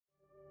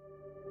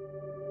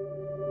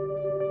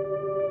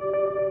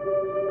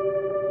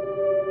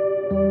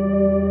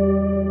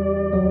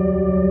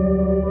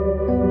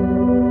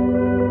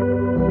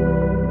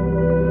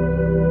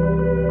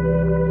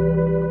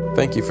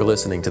Thank you for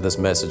listening to this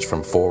message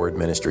from Forward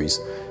Ministries.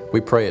 We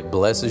pray it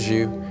blesses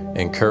you,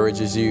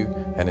 encourages you,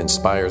 and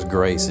inspires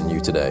grace in you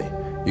today.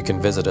 You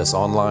can visit us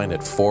online at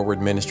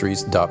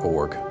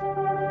forwardministries.org.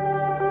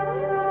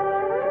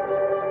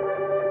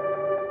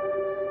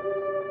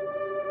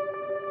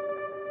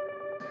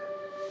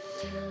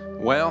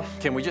 Well,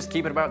 can we just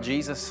keep it about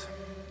Jesus?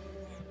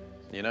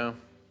 You know?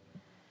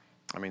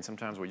 I mean,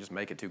 sometimes we just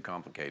make it too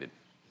complicated.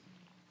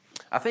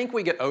 I think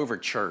we get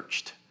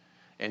over-churched,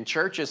 and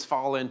churches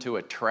fall into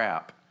a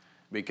trap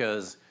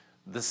because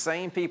the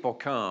same people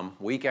come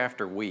week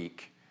after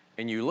week,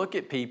 and you look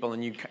at people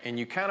and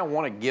you kind of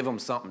want to give them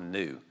something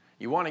new.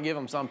 You want to give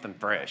them something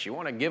fresh. You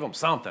want to give them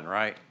something,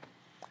 right?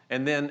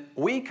 And then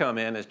we come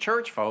in as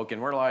church folk,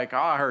 and we're like, oh,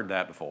 I heard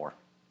that before.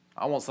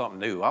 I want something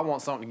new. I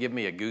want something to give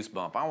me a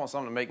goosebump. I want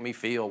something to make me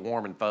feel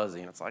warm and fuzzy.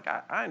 And it's like,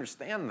 I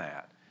understand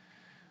that.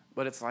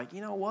 But it's like,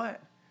 you know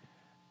what?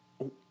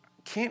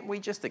 Can't we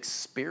just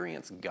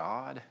experience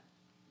God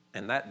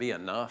and that be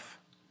enough?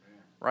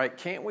 Right?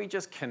 Can't we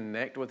just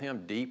connect with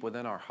Him deep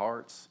within our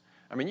hearts?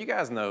 I mean, you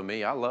guys know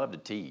me. I love to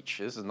teach.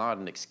 This is not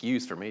an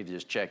excuse for me to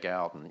just check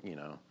out and,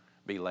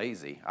 be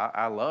lazy.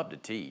 I love to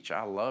teach.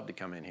 I love to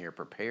come in here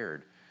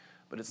prepared.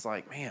 But it's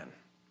like, man,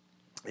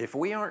 if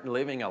we aren't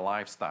living a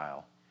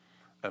lifestyle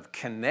of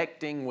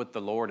connecting with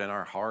the Lord in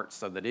our hearts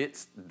so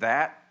that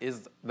that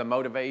is the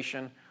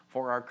motivation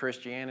for our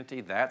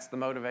Christianity, that's the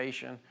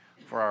motivation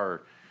for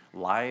our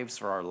lives,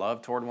 for our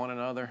love toward one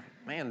another,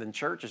 man, then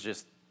church is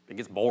just, it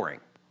gets boring,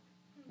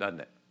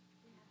 doesn't it?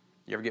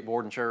 You ever get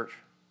bored in church?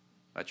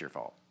 That's your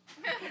fault.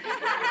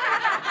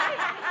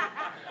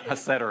 I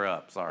set her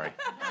up, sorry.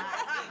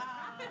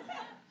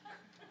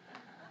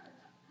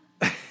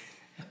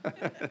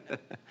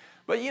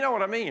 But you know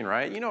what I mean,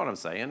 right? You know what I'm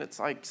saying? It's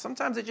like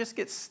sometimes it just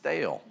gets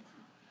stale.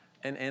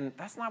 And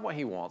that's not what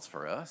He wants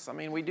for us. I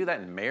mean, we do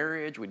that in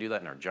marriage. We do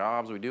that in our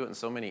jobs. We do it in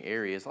so many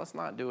areas. Let's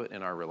not do it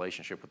in our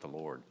relationship with the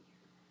Lord.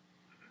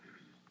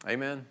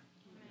 Amen?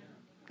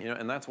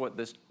 And that's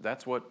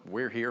what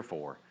we're here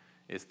for,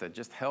 is to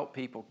just help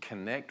people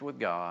connect with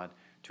God,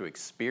 to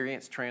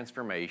experience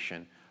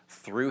transformation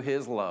through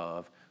His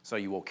love, so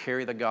you will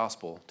carry the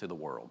gospel to the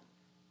world.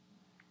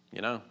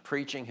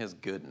 Preaching His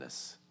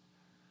goodness.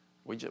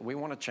 We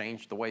want to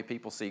change the way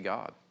people see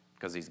God,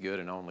 because He's good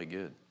and only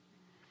good.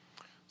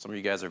 Some of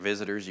you guys are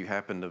visitors. You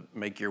happen to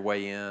make your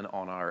way in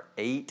on our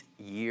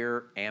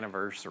 8-year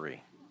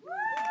anniversary.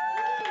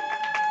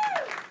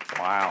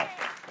 Wow.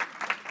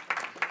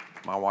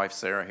 My wife,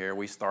 Sarah, here,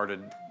 we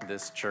started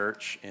this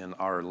church in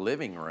our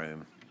living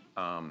room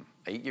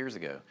 8 years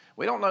ago.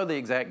 We don't know the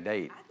exact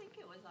date. I think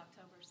it was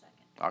October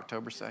 2nd.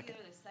 October 2nd. Either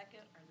the 2nd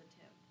or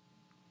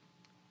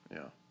the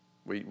 10th.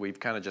 Yeah. We've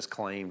kind of just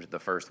claimed the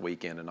first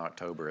weekend in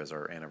October as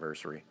our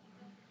anniversary.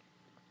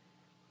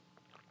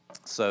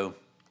 So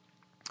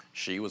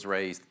she was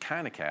raised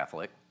kind of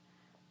Catholic.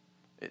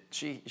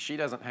 She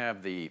doesn't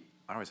have I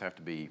always have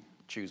to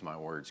choose my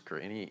words.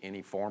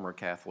 Any former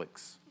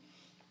Catholics?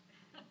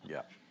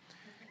 Yeah.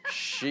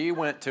 She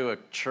went to a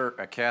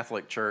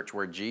Catholic church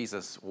where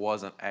Jesus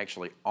wasn't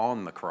actually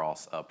on the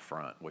cross up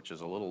front, which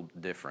is a little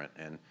different.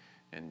 And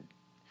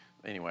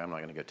anyway, I'm not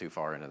going to go too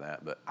far into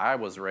that. But I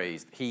was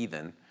raised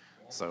heathen,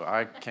 so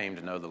I came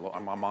to know the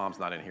Lord. My mom's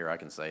not in here. I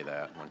can say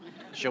that.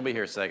 She'll be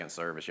here second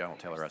service. Y'all don't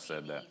tell her I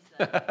said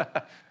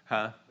that.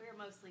 Huh? We're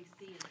mostly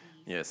C and E.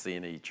 Yeah, C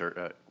and E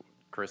church,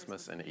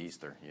 Christmas and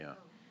Easter. Yeah.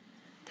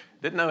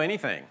 Didn't know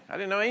anything. I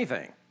didn't know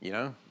anything,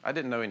 I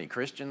didn't know any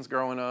Christians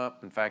growing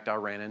up. In fact, I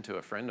ran into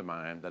a friend of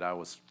mine that I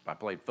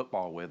played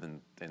football with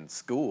in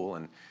school,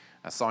 and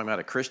I saw him at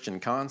a Christian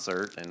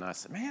concert, and I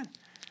said, man,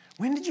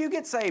 when did you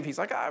get saved? He's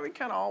like, we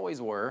kind of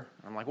always were.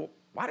 I'm like, well,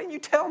 why didn't you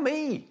tell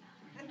me?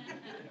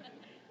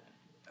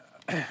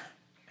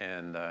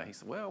 And he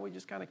said, well, we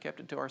just kind of kept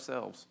it to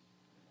ourselves.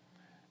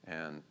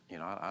 And,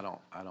 I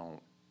don't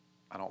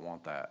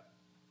want that,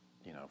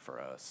 for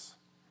us.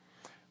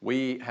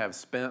 We have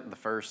spent the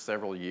first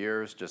several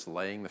years just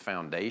laying the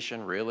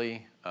foundation,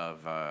 really,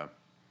 of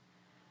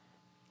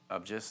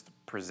just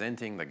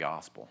presenting the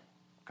gospel.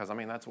 Because,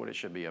 that's what it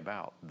should be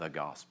about, the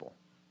gospel.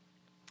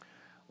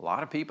 A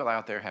lot of people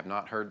out there have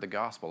not heard the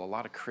gospel. A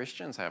lot of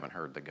Christians haven't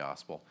heard the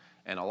gospel.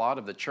 And a lot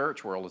of the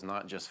church world is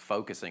not just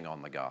focusing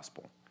on the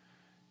gospel.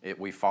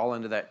 We fall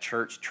into that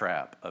church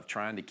trap of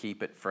trying to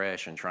keep it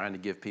fresh and trying to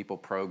give people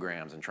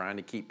programs and trying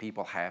to keep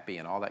people happy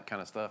and all that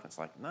kind of stuff. It's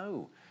like,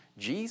 no.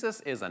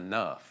 Jesus is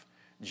enough.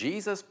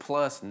 Jesus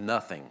plus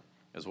nothing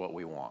is what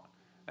we want.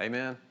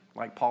 Amen?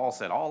 Like Paul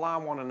said, all I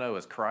want to know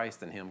is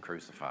Christ and Him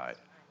crucified.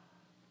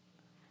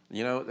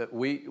 That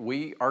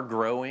we are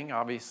growing,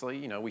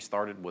 obviously. We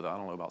started with,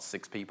 about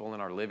 6 people in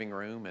our living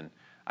room. And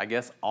I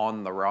guess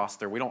on the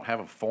roster, we don't have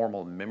a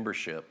formal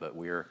membership, but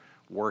we're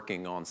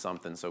working on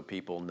something so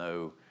people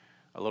know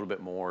a little bit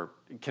more.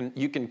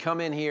 You can come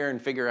in here and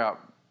figure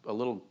out a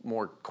little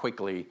more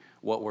quickly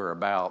what we're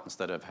about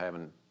instead of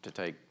having to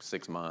take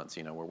 6 months.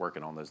 We're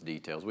working on those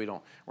details.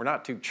 We're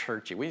not too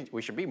churchy.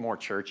 We should be more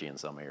churchy in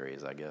some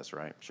areas, I guess,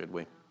 right? Should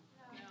we?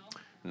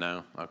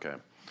 No? Okay.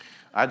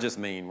 I just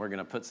mean we're going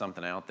to put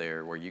something out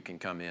there where you can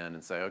come in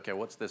and say, okay,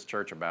 what's this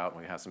church about?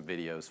 And we have some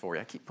videos for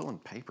you. I keep pulling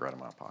paper out of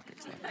my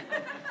pockets.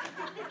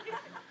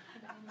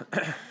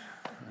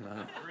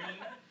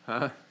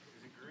 Huh?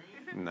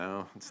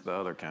 No, it's the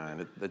other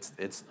kind. It's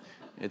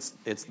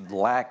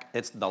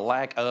the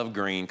lack of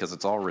green because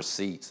it's all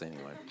receipts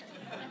anyway.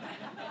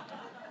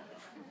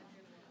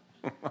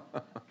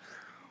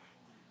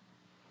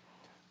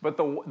 But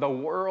the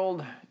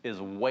world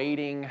is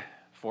waiting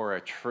for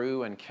a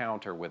true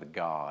encounter with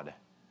God,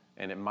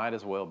 and it might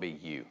as well be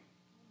you,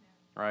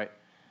 right?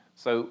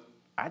 So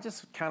I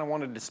just kind of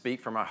wanted to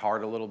speak from my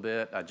heart a little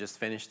bit. I just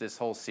finished this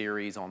whole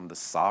series on the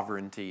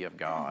sovereignty of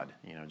God,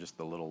 just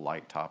the little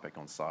light topic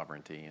on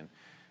sovereignty. And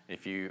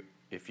if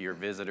you're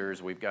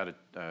visitors, we've got a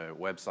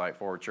website,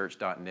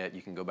 forwardchurch.net.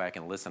 You can go back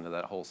and listen to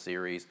that whole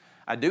series.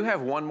 I do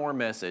have one more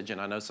message,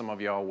 and I know some of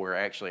y'all were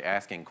actually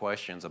asking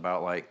questions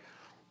about like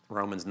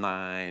Romans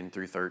 9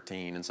 through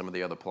 13 and some of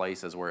the other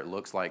places where it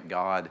looks like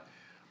God,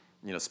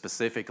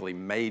 specifically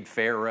made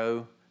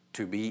Pharaoh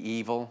to be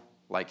evil,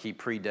 like he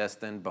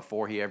predestined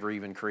before he ever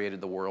even created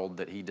the world,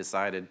 that he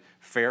decided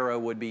Pharaoh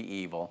would be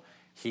evil.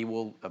 He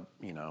will,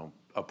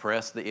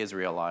 oppress the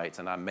Israelites,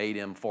 and I made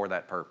him for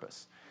that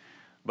purpose.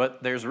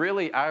 But I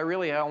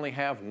really only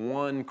have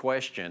one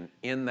question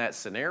in that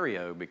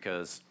scenario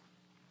because,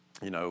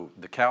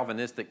 the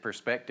Calvinistic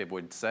perspective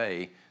would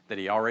say that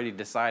he already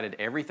decided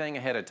everything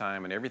ahead of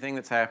time and everything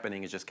that's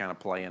happening is just kind of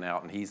playing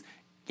out and he's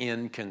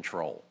in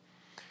control.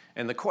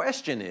 And the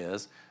question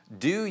is,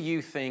 do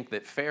you think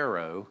that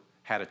Pharaoh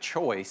had a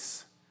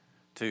choice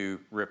to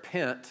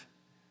repent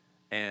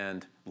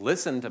and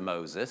listen to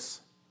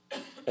Moses,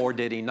 or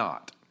did he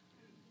not?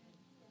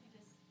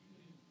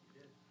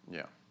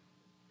 Yeah.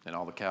 And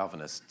all the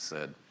Calvinists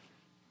said,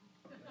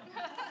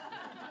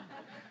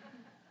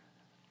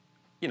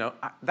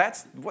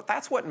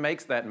 that's what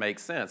makes that make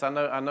sense.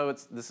 I know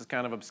this is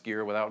kind of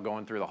obscure without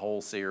going through the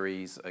whole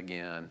series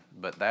again,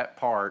 but that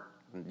part,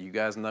 you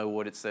guys know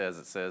what it says.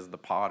 It says the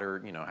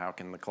potter, how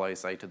can the clay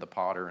say to the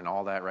potter, and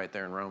all that right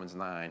there in Romans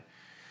 9.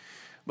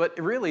 But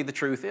really, the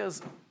truth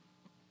is,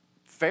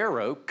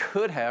 Pharaoh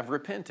could have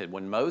repented.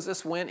 When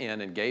Moses went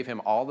in and gave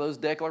him all those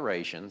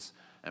declarations,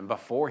 and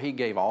before he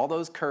gave all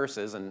those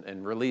curses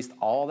and released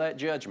all that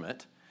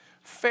judgment,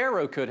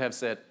 Pharaoh could have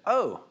said,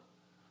 oh,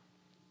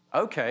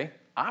 okay,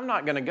 I'm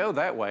not going to go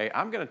that way.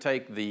 I'm going to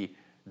take the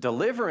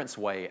deliverance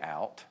way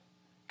out.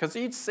 Because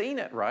you'd seen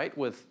it, right,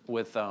 with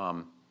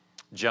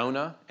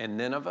Jonah and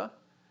Nineveh.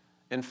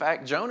 In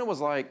fact, Jonah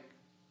was like,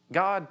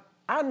 God,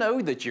 I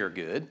know that you're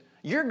good.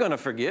 You're going to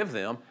forgive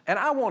them, and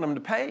I want them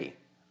to pay.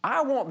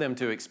 I want them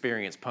to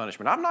experience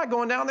punishment. I'm not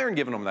going down there and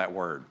giving them that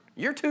word.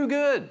 You're too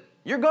good.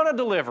 You're going to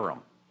deliver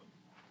them.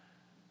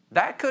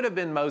 That could have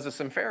been Moses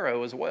and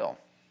Pharaoh as well,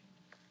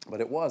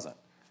 but it wasn't.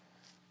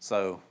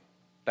 So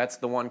that's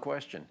the one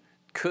question.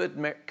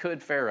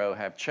 Could Pharaoh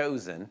have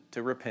chosen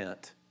to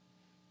repent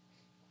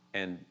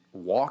and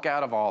walk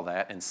out of all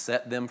that and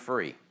set them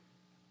free?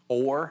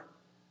 Or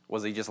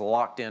was he just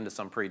locked into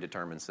some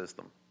predetermined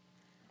system?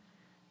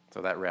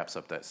 So that wraps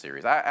up that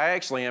series. I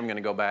actually am going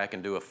to go back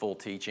and do a full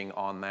teaching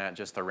on that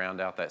just to round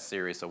out that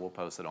series, so we'll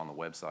post it on the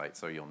website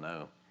so you'll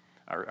know,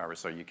 or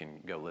so you can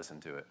go listen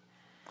to it.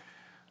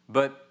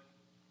 But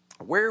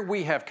where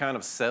we have kind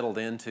of settled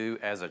into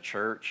as a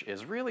church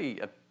is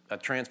really a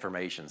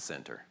transformation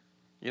center.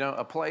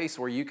 A place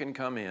where you can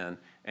come in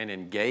and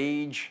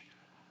engage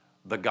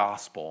the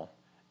gospel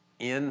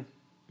in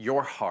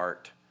your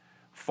heart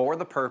for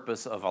the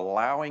purpose of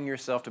allowing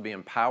yourself to be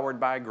empowered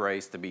by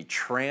grace, to be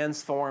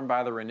transformed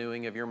by the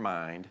renewing of your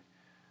mind,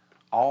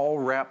 all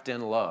wrapped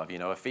in love.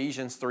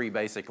 Ephesians 3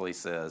 basically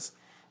says,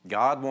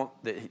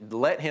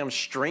 let him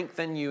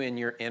strengthen you in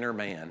your inner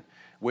man,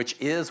 which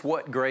is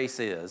what grace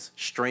is,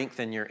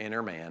 strengthen your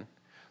inner man,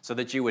 so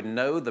that you would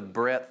know the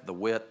breadth, the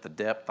width, the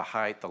depth, the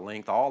height, the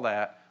length, all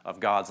that of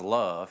God's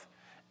love.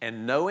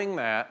 And knowing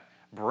that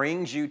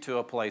brings you to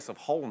a place of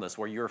wholeness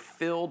where you're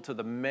filled to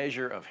the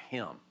measure of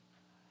him.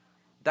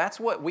 That's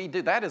what we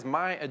do. That is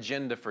my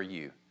agenda for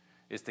you,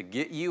 is to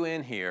get you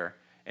in here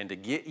and to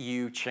get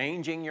you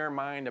changing your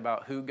mind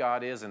about who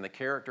God is and the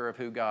character of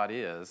who God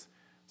is.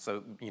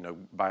 So,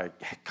 by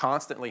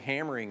constantly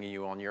hammering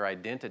you on your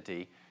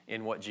identity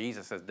in what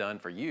Jesus has done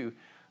for you,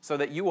 so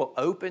that you will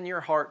open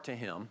your heart to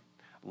him,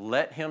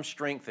 let him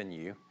strengthen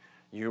you.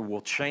 You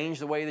will change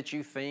the way that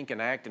you think and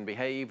act and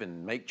behave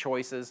and make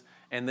choices,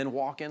 and then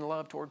walk in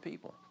love toward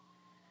people.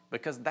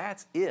 Because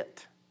that's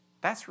it.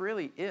 That's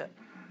really it.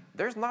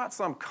 There's not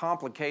some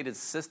complicated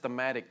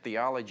systematic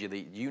theology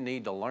that you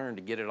need to learn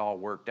to get it all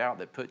worked out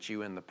that puts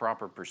you in the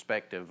proper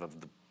perspective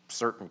of the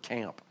certain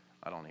camp.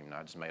 I don't even know,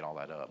 I just made all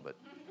that up, but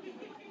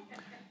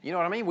you know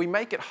what I mean? We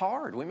make it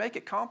hard. We make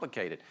it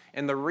complicated.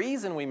 And the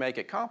reason we make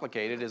it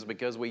complicated is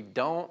because we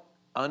don't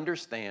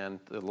understand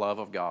the love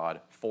of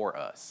God for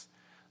us.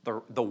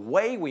 The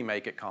way we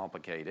make it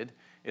complicated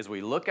is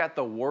we look at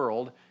the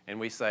world and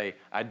we say,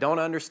 I don't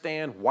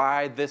understand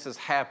why this is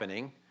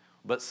happening,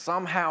 but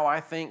somehow I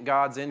think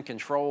God's in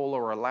control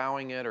or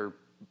allowing it or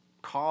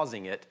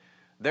causing it.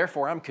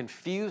 Therefore, I'm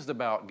confused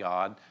about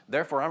God.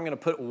 Therefore, I'm going to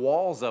put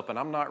walls up and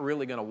I'm not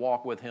really going to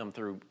walk with him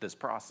through this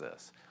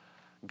process.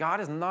 God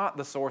is not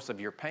the source of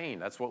your pain.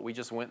 That's what we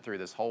just went through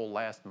this whole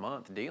last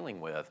month dealing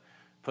with,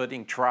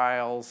 putting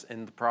trials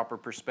in the proper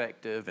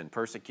perspective and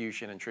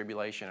persecution and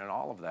tribulation and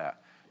all of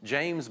that.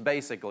 James,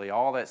 basically,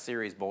 all that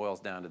series boils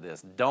down to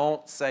this.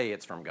 Don't say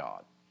it's from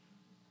God.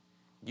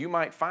 You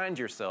might find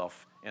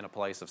yourself in a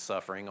place of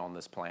suffering on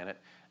this planet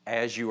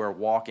as you are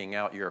walking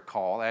out your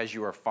call, as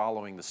you are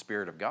following the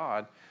Spirit of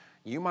God.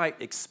 You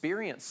might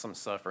experience some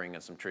suffering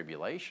and some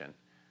tribulation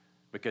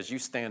because you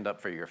stand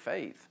up for your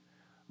faith.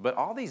 But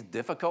all these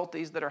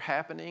difficulties that are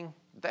happening,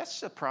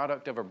 that's the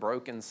product of a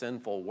broken,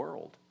 sinful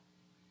world.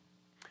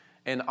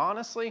 And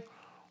honestly,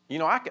 you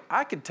know,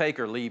 I could take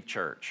or leave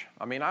church.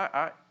 I mean,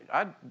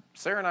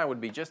 Sarah and I would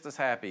be just as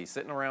happy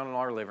sitting around in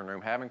our living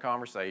room, having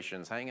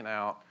conversations, hanging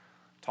out,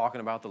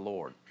 talking about the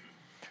Lord.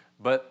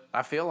 But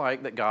I feel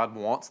like that God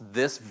wants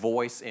this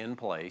voice in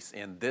place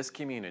in this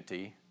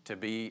community to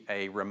be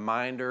a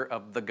reminder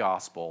of the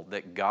gospel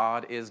that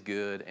God is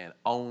good and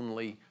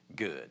only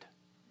good.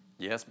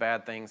 Yes,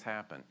 bad things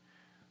happen.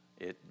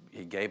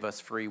 He gave us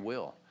free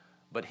will,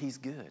 but he's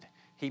good.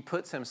 He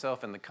puts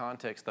himself in the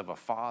context of a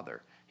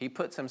father. He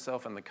puts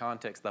himself in the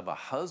context of a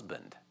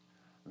husband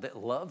that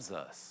loves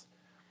us.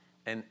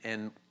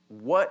 And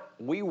what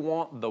we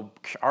want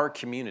our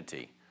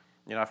community,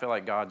 you know, I feel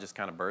like God just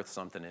kind of birthed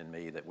something in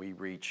me that we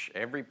reach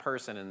every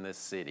person in this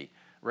city,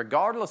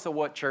 regardless of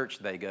what church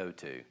they go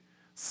to.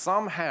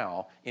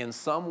 Somehow, in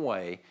some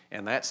way,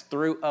 and that's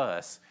through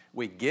us,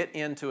 we get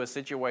into a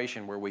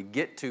situation where we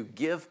get to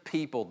give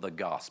people the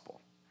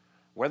gospel,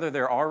 whether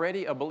they're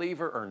already a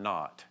believer or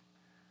not.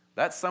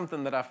 That's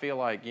something that I feel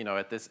like, you know,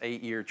 at this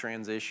 8-year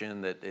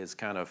transition that is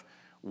kind of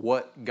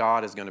what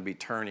God is going to be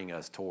turning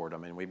us toward. I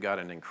mean, we've got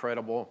an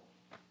incredible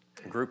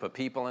group of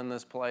people in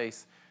this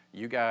place.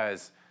 You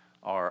guys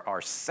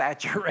are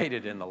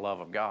saturated in the love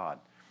of God.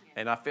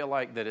 And I feel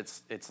like that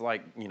it's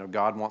like, you know,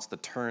 God wants to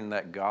turn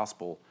that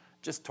gospel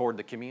just toward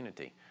the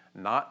community.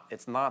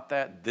 It's not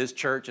that this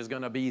church is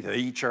going to be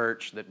the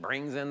church that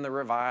brings in the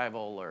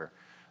revival, or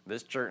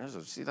this church.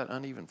 See that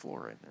uneven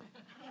floor right there?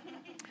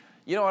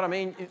 You know what I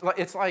mean?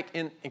 It's like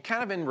in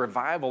kind of in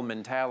revival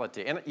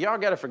mentality. And y'all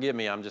got to forgive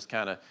me. I'm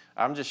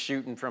just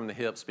shooting from the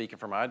hip, speaking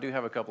from. I do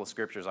have a couple of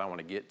scriptures I want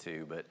to get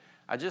to, but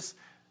I just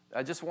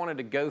wanted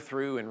to go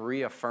through and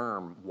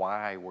reaffirm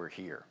why we're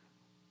here.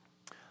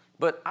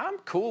 But I'm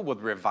cool with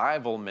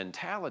revival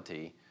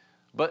mentality,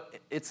 but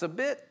it's a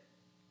bit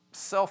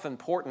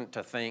self-important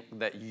to think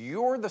that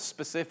you're the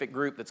specific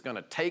group that's going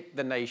to take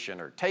the nation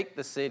or take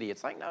the city.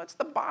 It's like, no, it's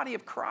the body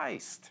of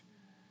Christ,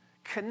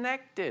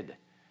 connected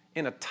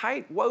in a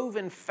tight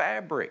woven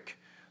fabric.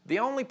 The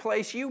only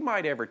place you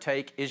might ever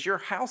take is your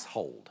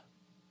household.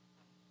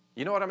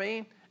 You know what I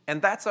mean?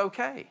 And that's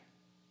okay.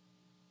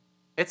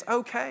 It's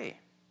okay.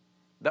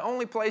 The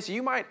only place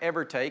you might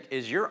ever take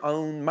is your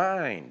own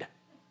mind.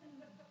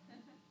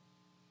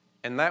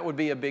 And that would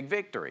be a big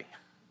victory.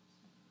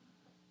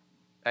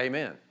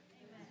 Amen.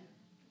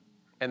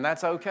 And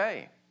that's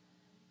okay.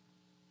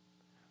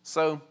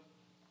 So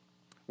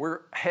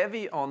we're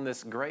heavy on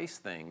this grace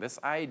thing, this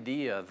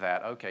idea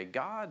that, okay,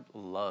 God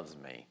loves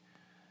me.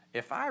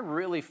 If I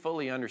really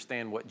fully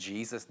understand what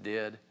Jesus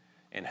did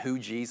and who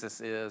Jesus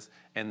is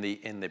and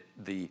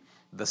the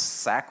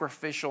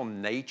sacrificial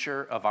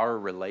nature of our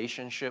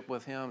relationship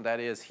with him, that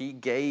is, he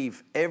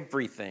gave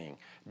everything,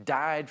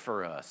 died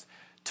for us,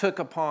 took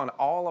upon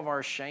all of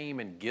our shame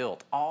and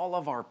guilt, all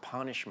of our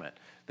punishment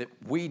that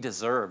we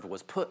deserved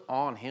was put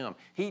on him.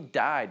 He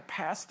died,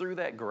 passed through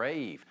that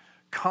grave,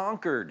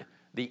 conquered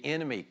the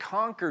enemy,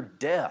 conquered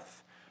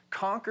death,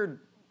 conquered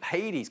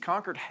Hades,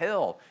 conquered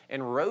hell,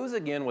 and rose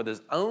again with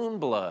his own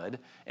blood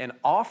and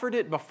offered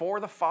it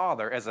before the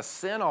Father as a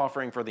sin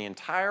offering for the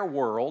entire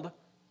world,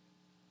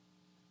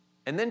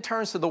 and then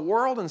turns to the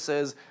world and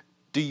says,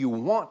 do you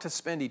want to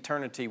spend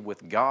eternity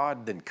with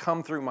God? Then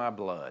come through my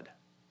blood.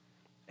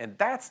 And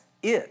that's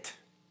it.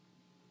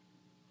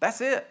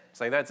 That's it.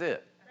 Say, that's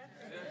it.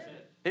 That's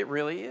it. It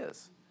really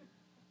is.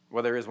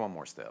 Well, there is one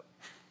more step.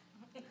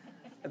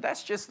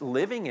 That's just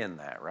living in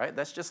that, right?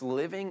 That's just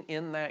living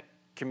in that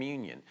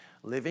communion,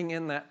 living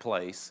in that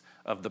place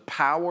of the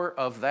power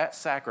of that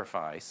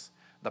sacrifice,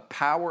 the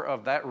power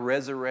of that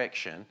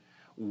resurrection,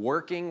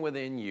 working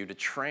within you to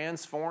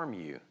transform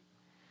you.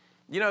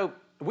 You know,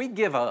 we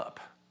give up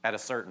at a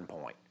certain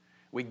point.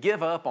 We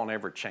give up on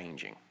ever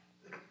changing.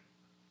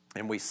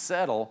 And we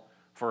settle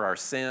for our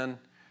sin.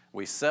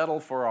 We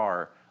settle for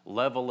our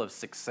level of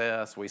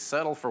success. We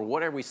settle for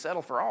whatever. We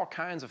settle for all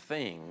kinds of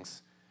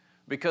things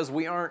because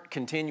we aren't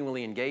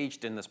continually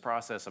engaged in this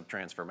process of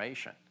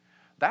transformation.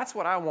 That's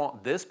what I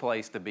want this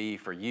place to be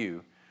for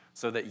you,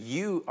 so that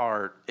you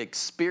are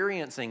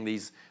experiencing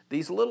these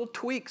little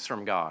tweaks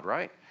from God,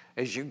 right?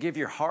 As you give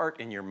your heart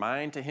and your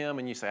mind to him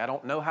and you say, I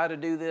don't know how to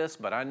do this,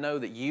 but I know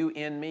that you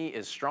in me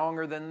is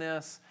stronger than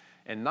this.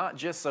 And not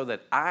just so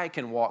that I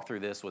can walk through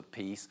this with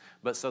peace,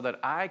 but so that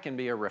I can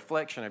be a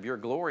reflection of your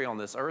glory on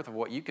this earth, of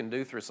what you can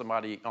do through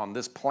somebody on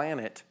this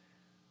planet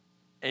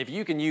If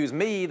you can use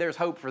me, there's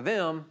hope for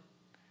them.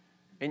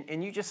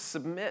 And you just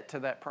submit to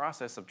that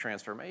process of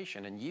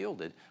transformation and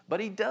yield it. But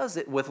he does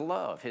it with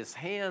love. His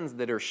hands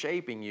that are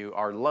shaping you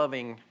are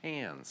loving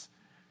hands,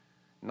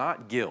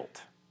 not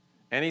guilt.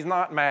 And he's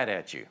not mad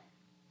at you.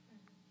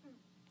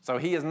 So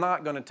he is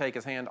not going to take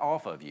his hand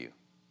off of you.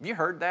 Have you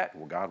heard that?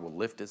 Well, God will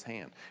lift his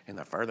hand. And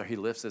the further he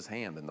lifts his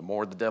hand, then the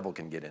more the devil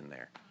can get in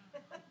there.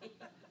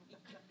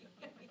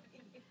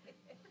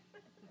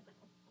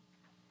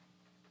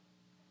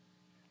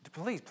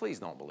 Please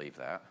don't believe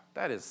that.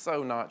 That is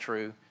so not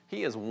true.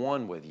 He is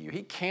one with you.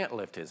 He can't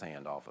lift his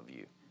hand off of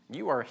you.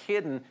 You are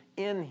hidden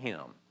in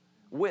him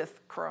with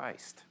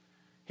Christ.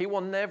 He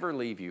will never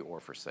leave you or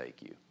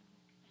forsake you.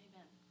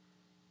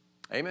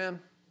 Amen? Amen?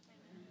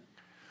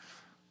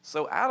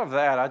 So out of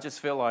that, I just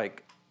feel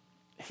like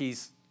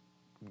he's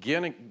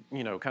going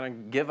to, kind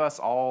of give us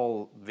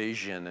all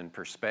vision and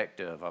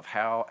perspective of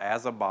how,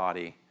 as a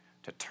body,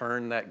 to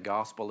turn that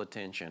gospel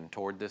attention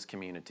toward this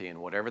community and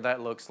whatever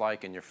that looks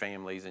like in your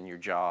families and your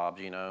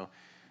jobs.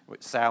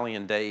 Sally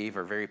and Dave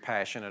are very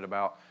passionate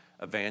about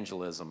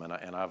evangelism,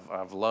 and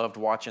I've loved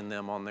watching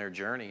them on their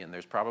journey, and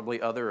there's probably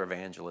other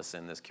evangelists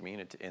in this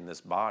community, in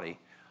this body,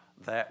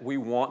 that we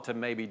want to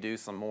maybe do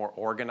some more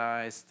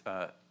organized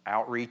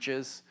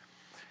outreaches.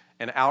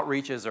 And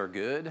outreaches are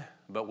good,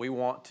 but we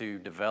want to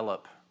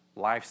develop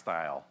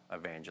lifestyle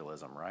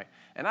evangelism, right?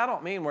 And I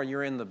don't mean where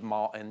you're in the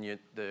mall and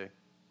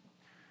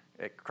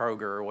at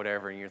Kroger or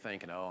whatever, and you're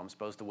thinking, oh, I'm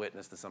supposed to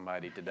witness to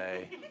somebody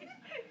today.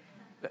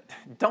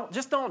 Don't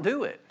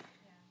do it.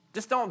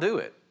 Just don't do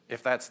it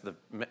if that's the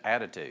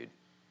attitude.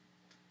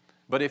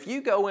 But if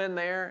you go in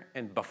there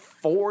and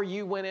before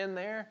you went in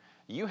there,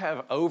 you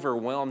have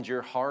overwhelmed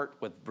your heart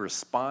with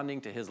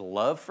responding to his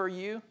love for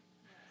you,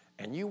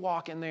 and you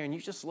walk in there and you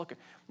just look at,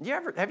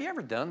 have you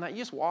ever done that? You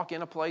just walk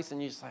in a place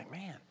and you just like,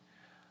 man,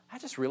 I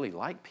just really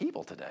like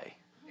people today.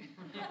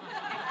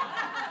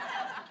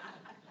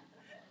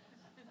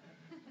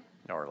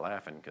 Y'all are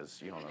laughing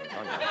because you don't know what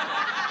I'm talking about.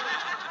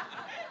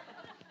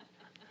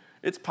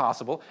 It's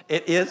possible.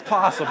 It is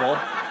possible.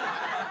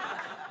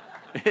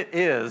 It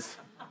is.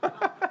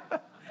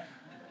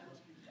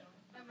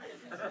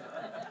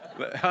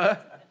 Huh?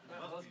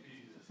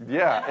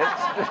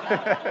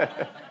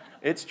 Yeah,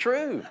 it's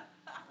true.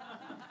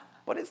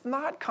 But it's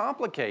not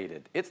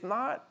complicated. It's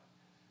not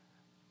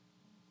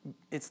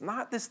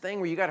this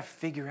thing where you got to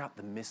figure out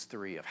the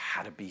mystery of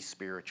how to be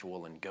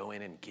spiritual and go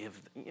in and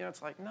give.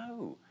 It's like,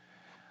 no.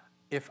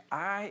 If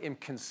I am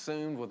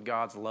consumed with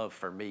God's love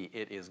for me,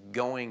 it is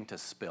going to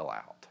spill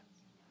out.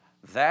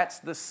 That's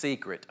the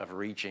secret of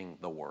reaching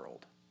the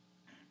world,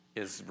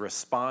 is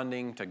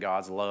responding to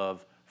God's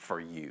love for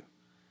you.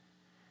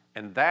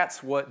 And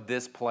that's what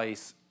this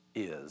place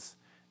is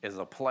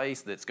a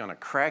place that's going to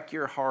crack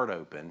your heart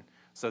open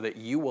so that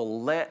you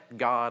will let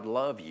God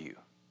love you.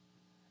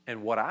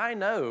 And what I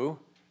know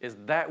is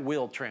that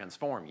will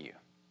transform you,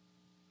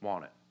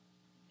 won't it?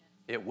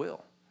 It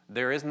will.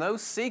 There is no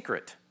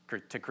secret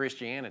to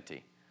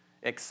Christianity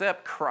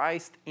except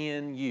Christ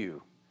in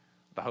you,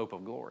 the hope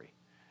of glory,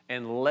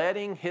 and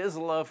letting his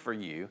love for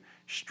you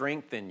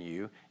strengthen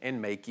you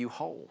and make you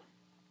whole.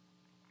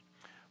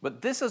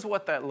 But this is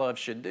what that love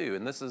should do,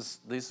 and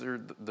these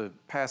are the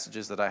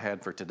passages that I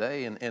had for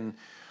today, and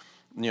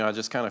I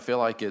just kind of feel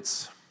like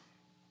it's,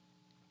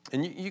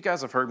 and you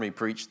guys have heard me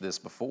preach this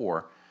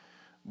before,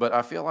 but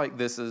I feel like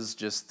this is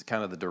just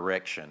kind of the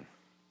direction,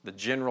 the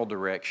general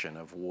direction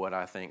of what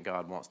I think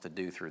God wants to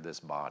do through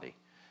this body.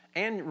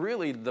 And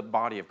really the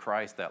body of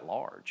Christ at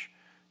large.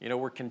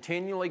 We're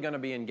continually going to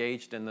be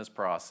engaged in this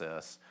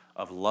process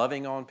of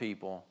loving on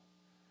people,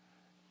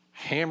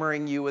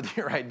 hammering you with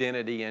your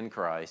identity in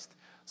Christ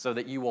so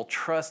that you will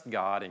trust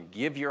God and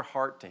give your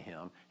heart to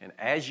him. And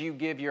as you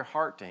give your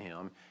heart to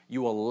him,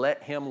 you will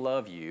let him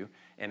love you.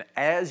 And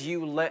as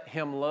you let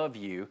him love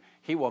you,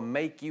 he will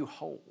make you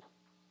whole.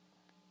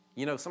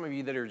 Some of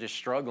you that are just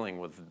struggling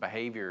with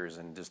behaviors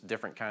and just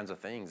different kinds of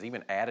things,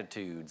 even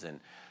attitudes and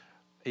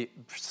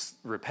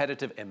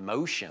repetitive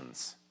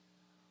emotions,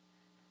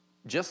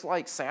 just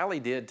like Sally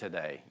did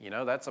today.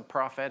 That's a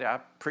prophetic. I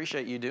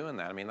appreciate you doing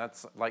that. I mean,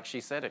 that's like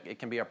she said, it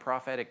can be a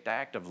prophetic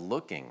act of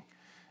looking.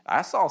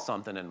 I saw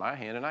something in my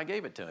hand and I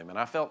gave it to him and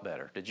I felt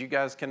better. Did you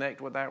guys connect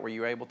with that? Were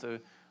you able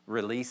to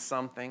release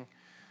something?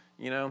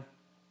 And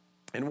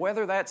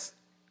whether that's,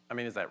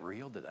 is that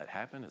real? Did that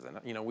happen? Is that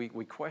not?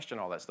 We question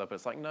all that stuff. But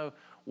it's like, no,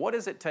 what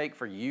does it take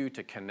for you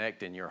to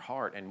connect in your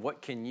heart? And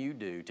what can you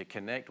do to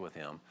connect with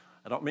him?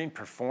 I don't mean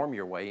perform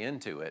your way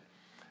into it,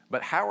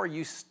 but how are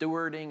you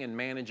stewarding and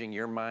managing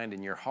your mind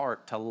and your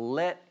heart to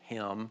let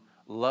him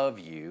love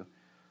you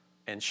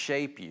and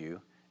shape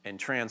you and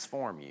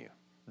transform you?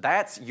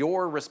 That's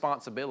your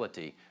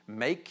responsibility.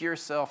 Make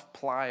yourself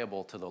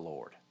pliable to the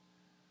Lord.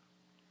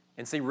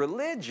 And see,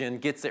 religion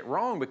gets it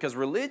wrong because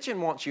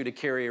religion wants you to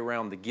carry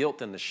around the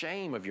guilt and the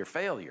shame of your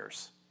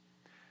failures.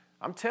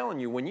 I'm telling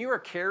you, when you are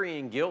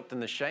carrying guilt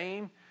and the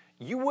shame,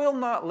 you will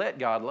not let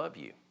God love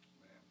you.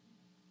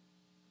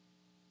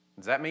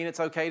 Does that mean it's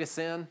okay to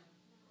sin?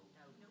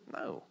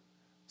 No.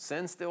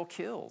 Sin still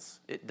kills.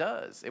 It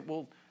does. It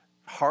will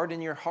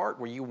harden your heart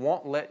where you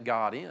won't let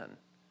God in.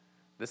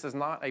 This is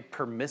not a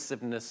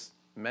permissiveness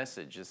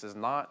message. This is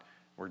not,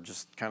 we're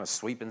just kind of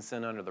sweeping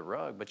sin under the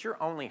rug. But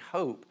your only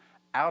hope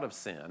out of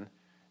sin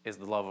is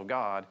the love of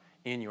God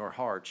in your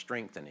heart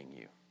strengthening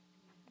you.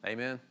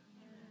 Amen?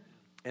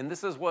 And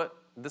this is what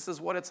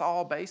it's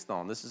all based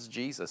on. This is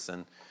Jesus.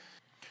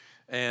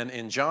 And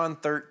in John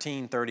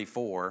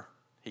 13:34,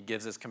 he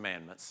gives his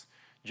commandments.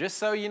 Just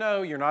so you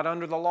know, you're not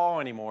under the law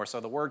anymore, so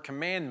the word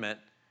commandment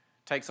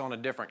takes on a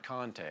different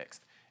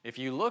context. If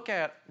you look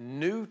at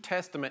New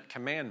Testament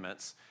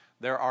commandments,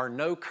 there are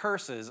no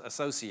curses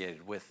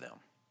associated with them.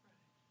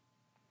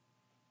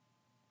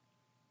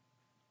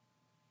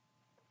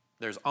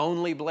 There's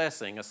only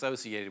blessing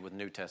associated with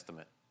New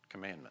Testament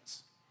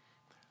commandments.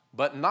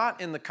 But not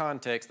in the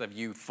context of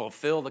you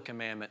fulfill the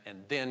commandment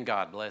and then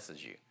God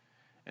blesses you.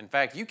 In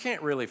fact, you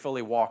can't really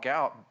fully walk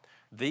out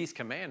these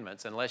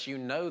commandments unless you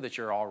know that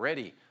you're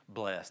already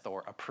blessed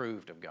or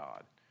approved of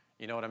God.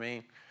 You know what I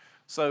mean?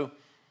 So,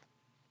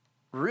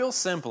 real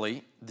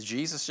simply,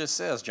 Jesus just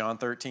says, John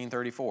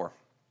 13:34,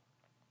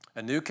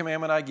 a new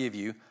commandment I give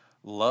you,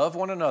 love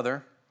one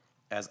another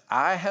as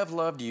I have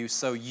loved you,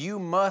 so you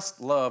must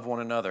love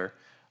one another.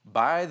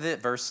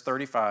 Verse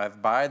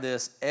 35, by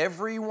this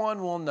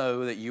everyone will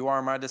know that you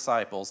are my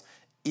disciples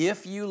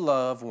if you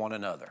love one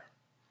another.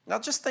 Now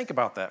just think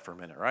about that for a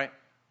minute, right?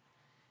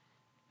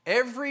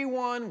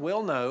 Everyone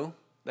will know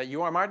that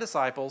you are my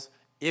disciples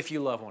if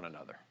you love one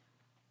another.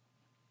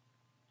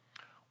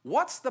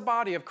 What's the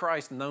body of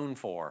Christ known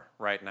for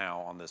right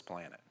now on this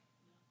planet?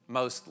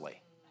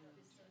 Mostly.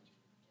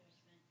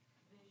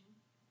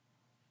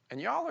 And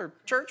y'all are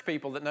church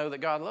people that know that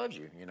God loves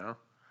you, you know.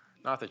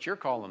 Not that you're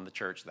calling the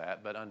church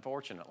that, but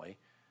unfortunately.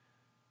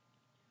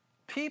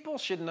 People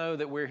should know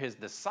that we're his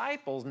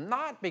disciples,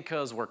 not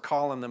because we're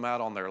calling them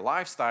out on their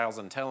lifestyles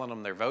and telling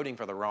them they're voting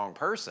for the wrong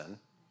person,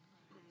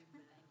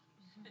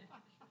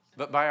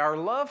 but by our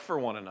love for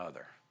one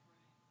another.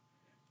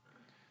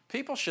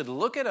 People should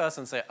look at us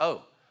and say,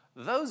 oh,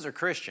 those are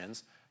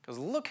Christians, because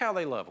look how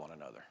they love one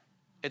another.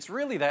 It's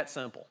really that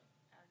simple.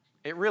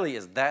 It really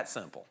is that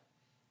simple.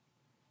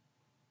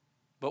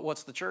 But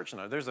what's the church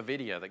know? There's a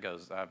video that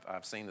goes,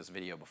 I've seen this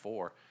video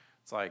before.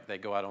 It's like they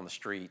go out on the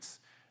streets.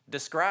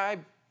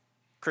 Describe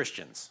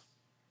Christians.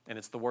 And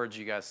it's the words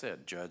you guys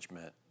said.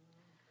 Judgment,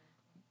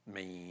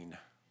 mean,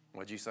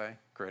 what'd you say?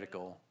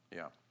 Critical,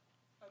 yeah.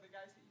 Oh, the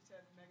guys that you said,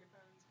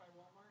 megaphones by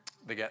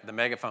Walmart? The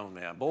megaphone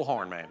man,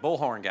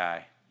 bullhorn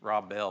guy.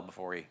 Rob Bell,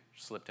 before he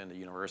slipped into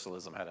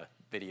universalism, had a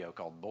video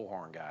called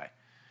Bullhorn Guy.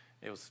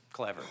 It was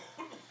clever.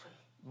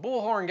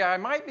 Bullhorn guy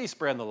might be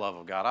spreading the love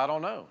of God. I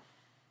don't know.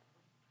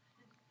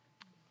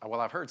 Well,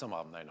 I've heard some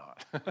of them, they're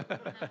not.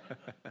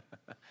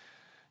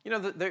 You know,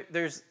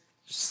 there's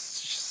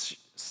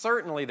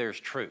certainly there's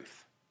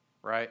truth,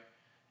 right?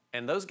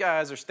 And those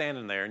guys are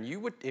standing there,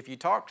 and if you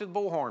talk to the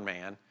bullhorn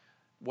man,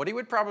 what he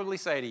would probably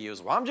say to you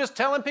is, well, I'm just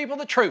telling people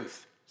the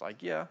truth. It's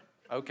like, yeah,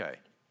 okay.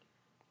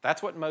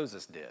 That's what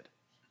Moses did.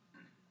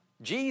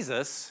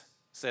 Jesus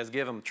says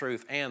give them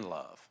truth and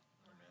love.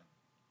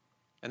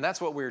 And that's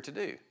what we're to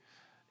do.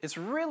 It's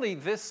really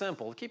this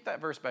simple. Keep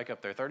that verse back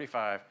up there,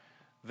 35.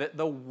 That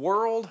the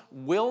world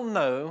will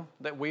know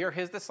that we are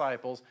his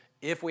disciples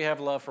if we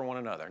have love for one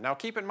another. Now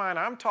keep in mind,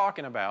 I'm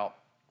talking about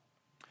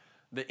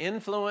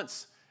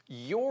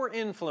your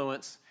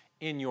influence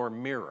in your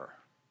mirror.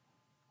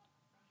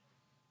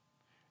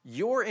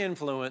 Your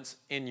influence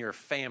in your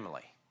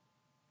family.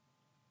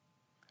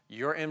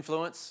 Your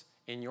influence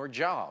in your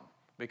job.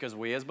 Because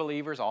we as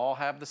believers all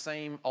have the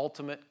same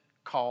ultimate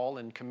call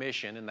and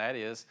commission, and that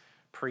is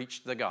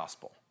preach the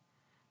gospel.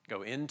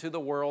 Go into the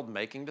world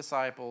making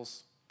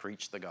disciples,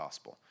 preach the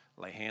gospel.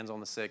 Lay hands on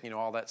the sick,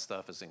 all that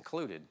stuff is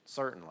included,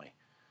 certainly.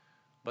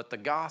 But the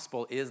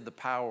gospel is the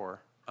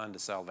power unto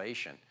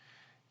salvation.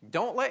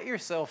 Don't let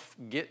yourself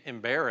get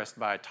embarrassed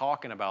by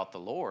talking about the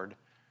Lord.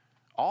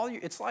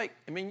 You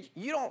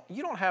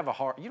don't have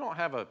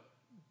a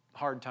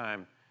hard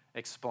time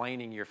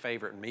explaining your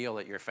favorite meal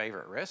at your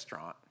favorite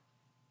restaurant.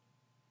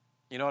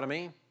 You know what I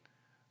mean?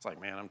 It's like,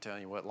 man, I'm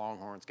telling you what,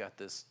 Longhorn's got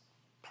this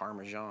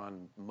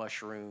Parmesan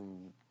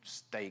mushroom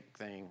steak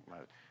thing.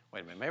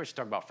 Wait a minute, maybe we should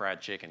talk about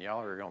fried chicken.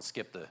 Y'all are going to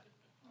skip the...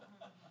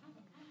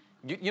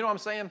 You know what I'm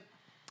saying?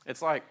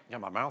 It's like, yeah,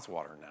 my mouth's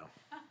watering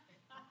now.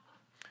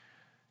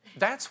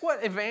 That's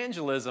what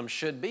evangelism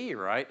should be,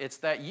 right? It's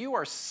that you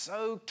are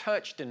so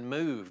touched and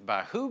moved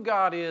by who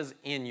God is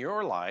in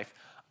your life,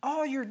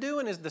 all you're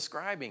doing is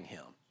describing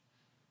him.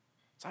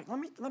 It's like,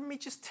 let me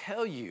just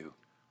tell you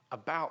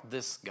about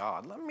this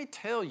God. Let me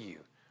tell you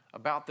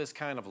about this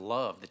kind of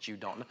love that you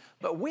don't know.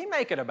 But we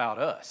make it about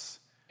us.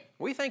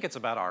 We think it's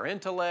about our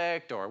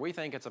intellect, or we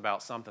think it's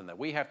about something that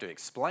we have to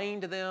explain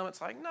to them.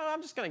 It's like, no,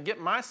 I'm just going to get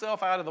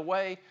myself out of the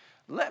way.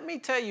 Let me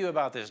tell you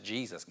about this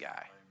Jesus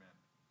guy.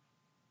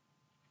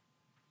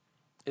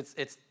 Amen.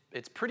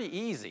 It's pretty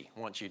easy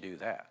once you do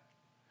that.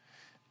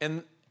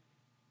 And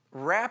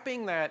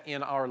wrapping that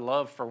in our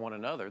love for one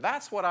another,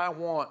 that's what I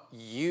want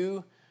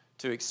you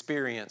to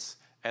experience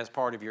as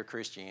part of your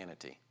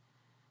Christianity.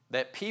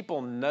 that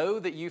people know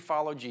that you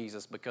follow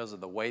Jesus because of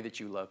the way that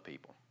you love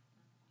people.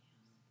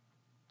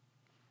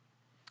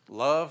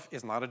 Love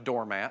is not a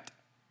doormat.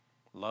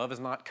 Love is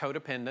not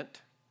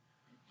codependent.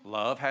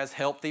 Love has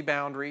healthy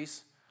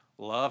boundaries.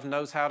 Love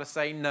knows how to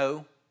say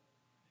no,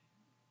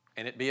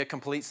 and it be a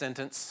complete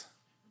sentence.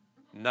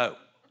 No.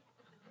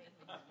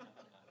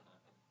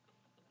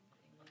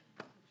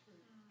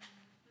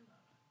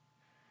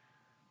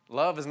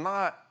 Love is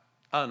not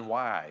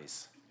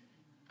unwise,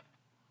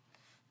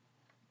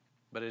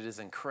 but it is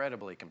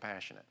incredibly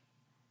compassionate.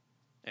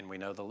 And we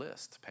know the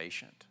list,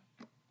 patient.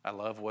 I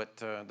love what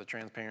the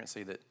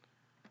transparency that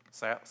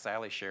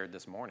Sally shared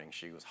this morning.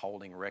 She was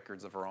holding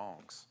records of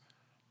wrongs.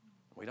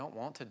 We don't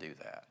want to do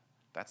that.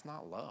 That's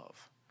not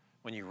love.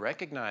 When you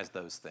recognize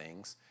those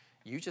things,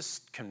 you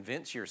just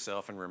convince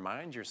yourself and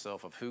remind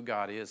yourself of who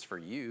God is for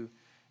you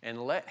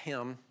and let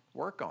Him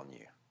work on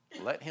you.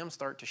 Let Him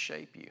start to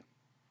shape you.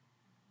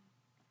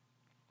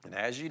 And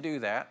as you do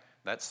that,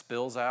 that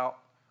spills out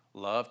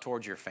love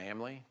towards your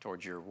family,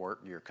 towards your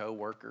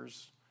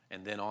co-workers,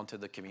 and then onto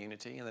the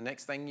community. And the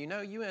next thing you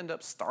know, you end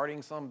up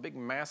starting some big,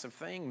 massive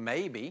thing,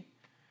 maybe,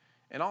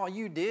 and all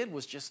you did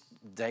was just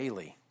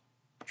daily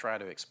try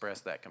to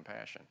express that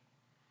compassion.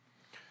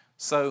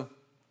 So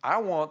I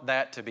want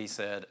that to be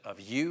said of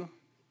you,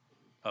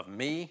 of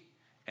me,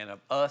 and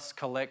of us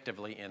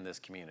collectively in this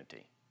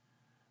community.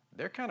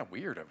 They're kind of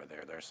weird over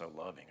there. They're so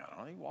loving. I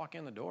don't know, you walk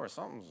in the door,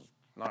 something's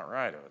not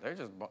right over there.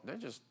 You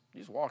just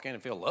walk in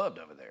and feel loved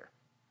over there.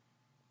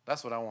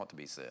 That's what I want to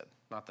be said.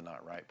 Not the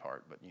not right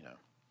part, but you know.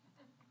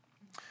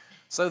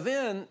 So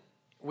then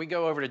we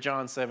go over to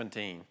John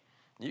 17.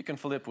 You can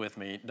flip with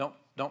me.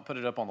 Don't put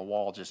it up on the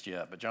wall just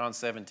yet, but John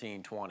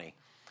 17:20.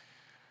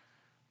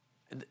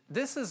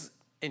 This is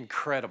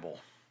incredible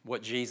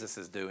what Jesus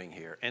is doing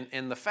here.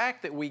 And the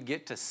fact that we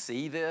get to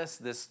see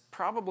this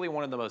probably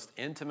one of the most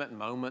intimate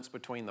moments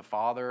between the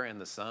Father and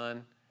the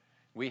Son,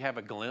 we have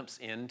a glimpse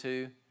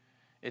into.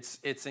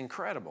 It's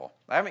incredible.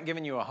 I haven't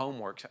given you a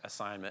homework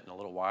assignment in a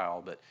little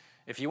while, but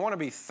if you want to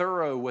be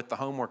thorough with the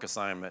homework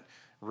assignment,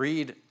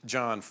 read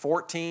John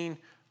 14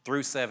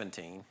 through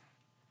 17.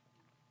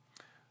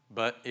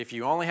 But if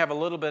you only have a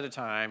little bit of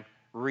time,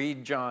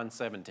 read John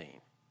 17.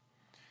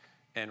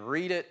 And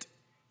read it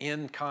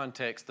in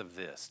context of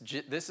this.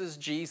 This is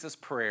Jesus'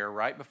 prayer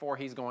right before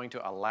he's going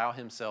to allow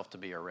himself to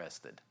be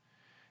arrested.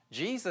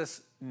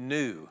 Jesus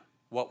knew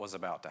what was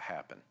about to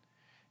happen.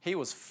 He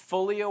was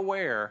fully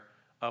aware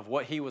of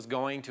what he was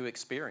going to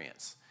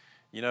experience.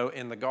 You know,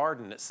 in the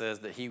garden it says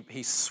that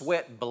he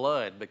sweat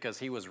blood because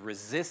he was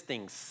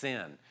resisting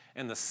sin.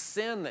 And the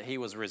sin that he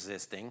was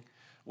resisting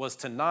was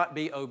to not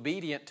be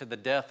obedient to the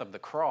death of the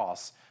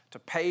cross to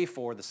pay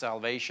for the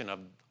salvation of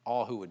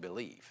all who would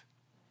believe.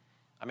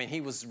 I mean, he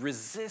was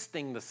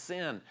resisting the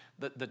sin,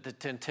 the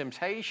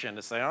temptation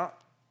to say,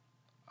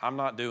 I'm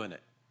not doing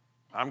it.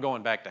 I'm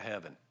going back to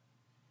heaven.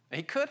 And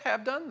he could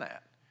have done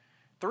that.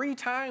 3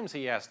 times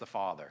he asked the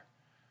Father,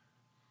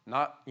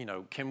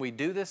 can we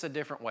do this a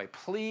different way?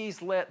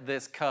 Please let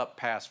this cup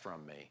pass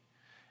from me.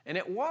 And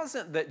it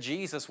wasn't that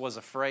Jesus was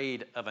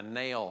afraid of a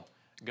nail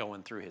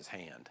going through his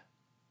hand,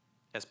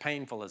 as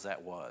painful as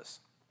that was.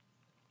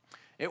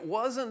 It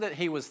wasn't that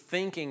he was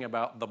thinking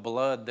about the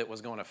blood that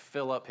was going to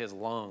fill up his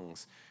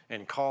lungs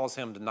and cause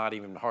him to not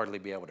even hardly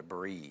be able to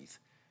breathe.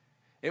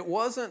 It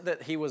wasn't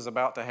that he was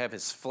about to have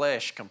his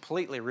flesh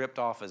completely ripped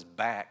off his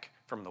back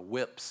from the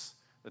whips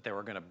that they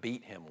were going to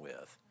beat him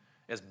with,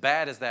 as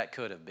bad as that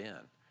could have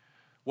been.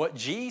 What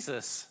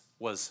Jesus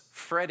was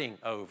fretting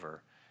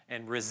over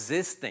and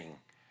resisting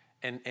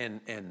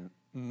and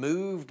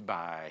moved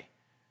by,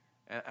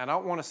 and I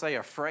don't want to say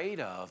afraid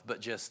of, but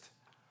just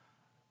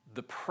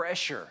the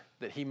pressure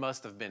that he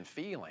must have been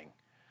feeling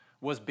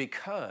was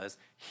because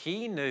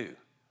he knew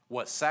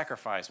what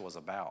sacrifice was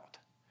about.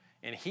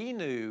 And he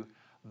knew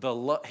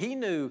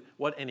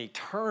what an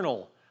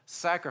eternal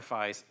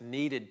sacrifice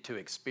needed to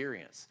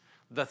experience.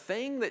 The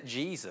thing that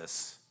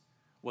Jesus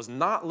was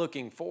not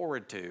looking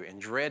forward to and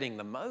dreading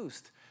the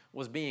most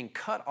was being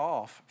cut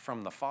off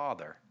from the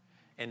Father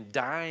and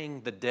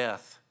dying the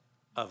death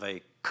of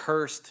a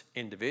cursed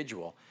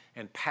individual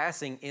and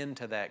passing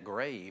into that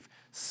grave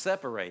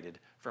separated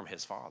from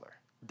his Father.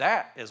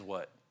 That is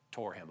what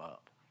tore him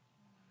up.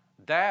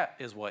 That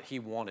is what he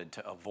wanted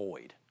to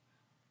avoid.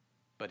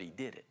 But he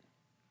did it.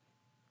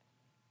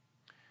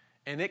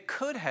 And it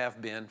could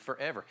have been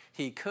forever.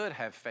 He could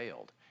have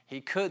failed.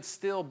 He could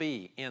still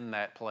be in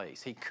that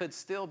place. He could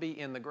still be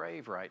in the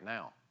grave right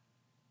now.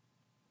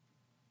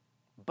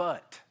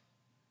 But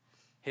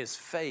his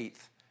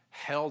faith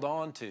held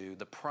on to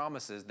the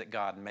promises that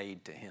God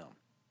made to him.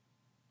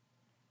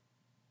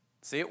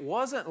 See, it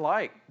wasn't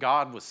like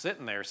God was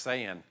sitting there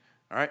saying,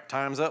 all right,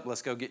 time's up,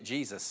 let's go get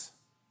Jesus.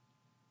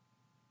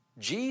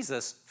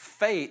 Jesus'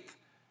 faith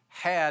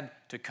had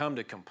to come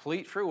to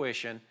complete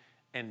fruition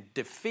and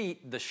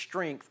defeat the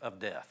strength of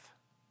death.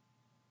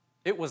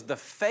 It was the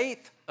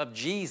faith of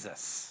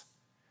Jesus,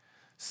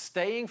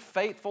 staying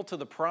faithful to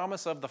the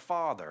promise of the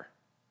Father,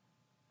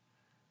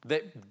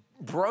 that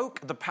broke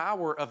the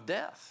power of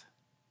death.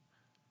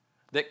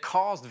 that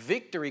caused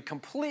victory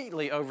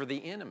completely over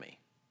the enemy.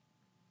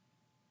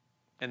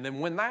 And then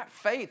when that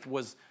faith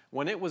was,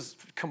 when it was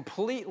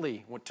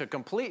completely, to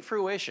complete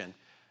fruition,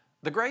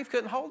 the grave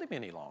couldn't hold him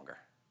any longer.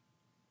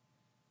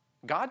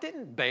 God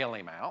didn't bail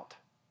him out.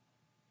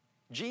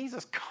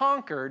 Jesus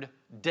conquered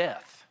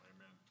death.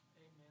 Amen.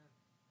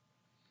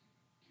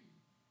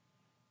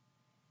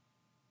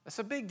 That's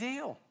a big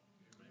deal.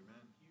 Amen.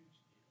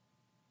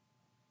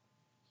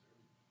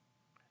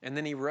 And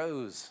then he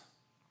rose.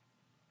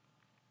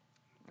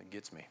 It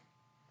gets me.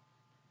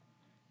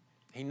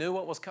 He knew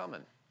what was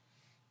coming.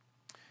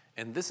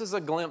 And this is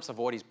a glimpse of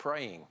what he's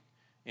praying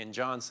in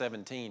John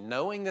 17,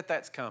 knowing that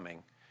that's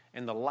coming.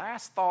 And the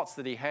last thoughts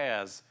that he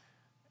has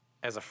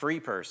as a free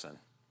person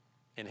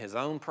in his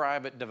own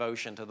private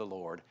devotion to the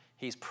Lord,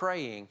 he's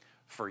praying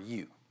for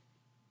you.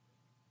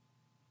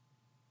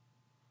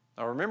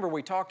 Now remember,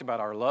 we talked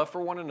about our love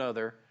for one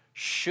another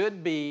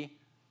should be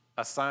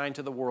a sign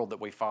to the world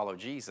that we follow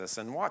Jesus.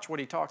 And watch what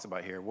he talks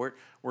about here. We're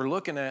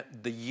looking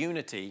at the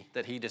unity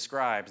that he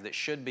describes that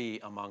should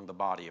be among the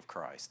body of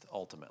Christ,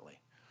 ultimately.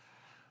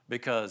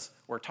 Because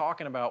we're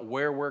talking about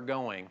where we're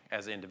going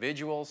as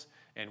individuals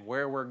and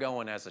where we're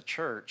going as a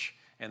church,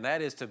 and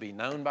that is to be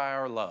known by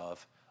our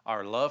love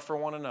for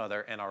one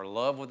another, and our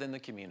love within the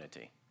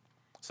community,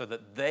 so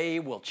that they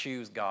will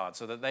choose God,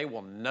 so that they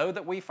will know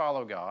that we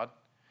follow God,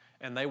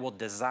 and they will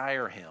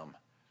desire Him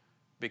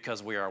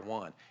because we are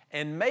one.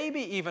 And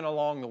maybe even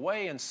along the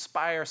way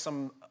inspire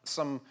some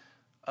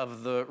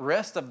of the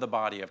rest of the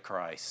body of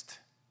Christ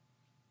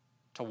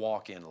to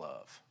walk in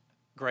love,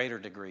 greater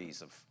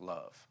degrees of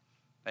love.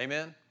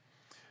 Amen?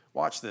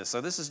 Watch this. So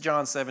this is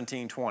John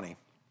 17:20.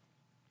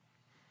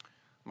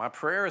 My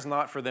prayer is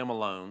not for them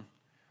alone.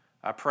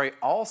 I pray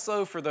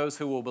also for those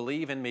who will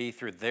believe in me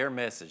through their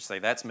message. Say,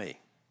 that's me.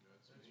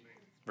 That's me.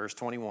 Verse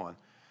 21.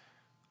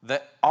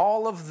 That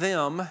all of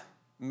them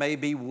may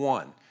be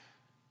one.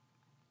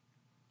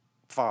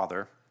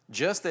 Father,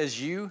 just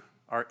as you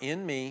are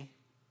in me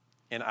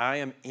and I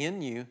am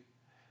in you,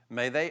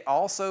 may they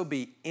also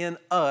be in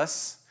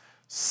us,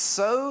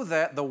 so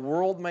that the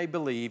world may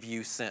believe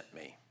you sent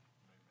me.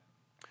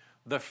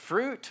 The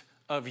fruit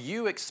of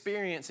you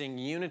experiencing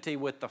unity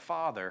with the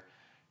Father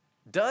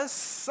does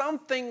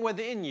something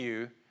within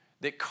you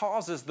that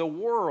causes the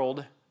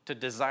world to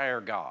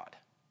desire God.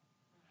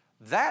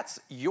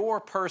 That's your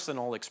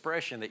personal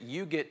expression that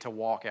you get to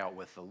walk out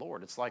with the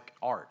Lord. It's like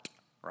art,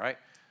 right?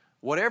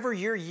 Whatever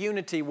your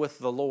unity with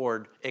the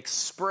Lord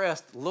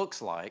expressed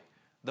looks like,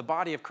 the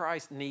body of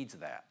Christ needs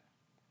that.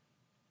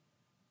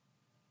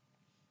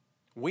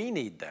 We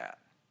need that.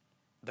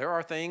 There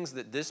are things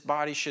that this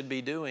body should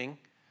be doing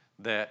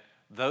that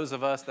those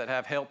of us that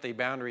have healthy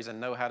boundaries and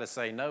know how to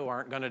say no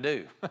aren't going to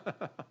do.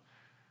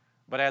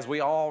 But as we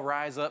all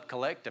rise up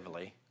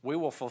collectively, we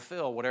will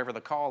fulfill whatever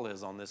the call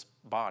is on this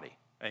body.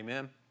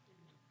 Amen?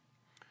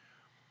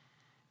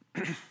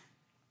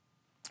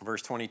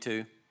 Verse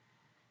 22.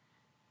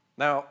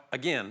 Now,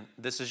 again,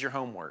 this is your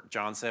homework,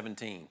 John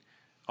 17.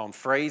 On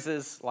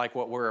phrases like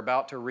what we're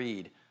about to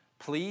read,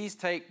 please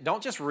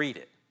don't just read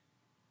it.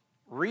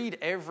 Read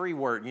every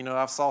word. You know,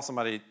 I saw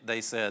somebody,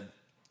 they said,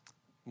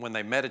 when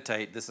they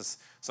meditate,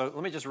 so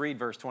let me just read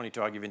verse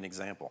 22. I'll give you an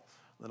example.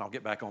 Then I'll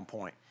get back on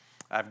point.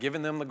 I've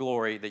given them the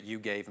glory that you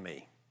gave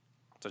me.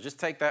 So just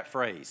take that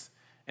phrase.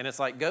 And it's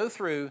like go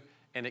through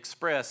and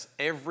express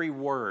every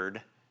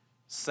word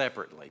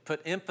separately.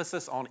 Put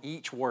emphasis on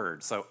each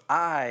word. So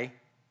I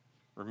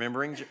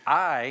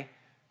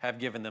have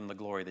given them the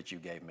glory that you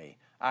gave me.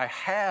 I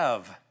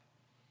have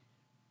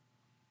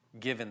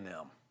given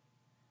them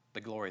the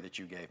glory that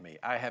you gave me.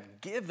 I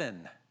have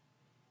given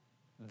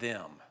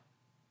them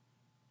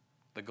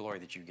the glory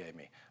that you gave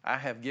me. I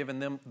have given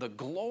them the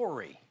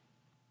glory.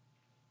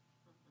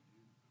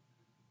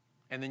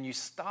 And then you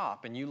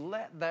stop and you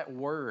let that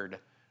word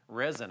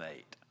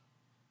resonate.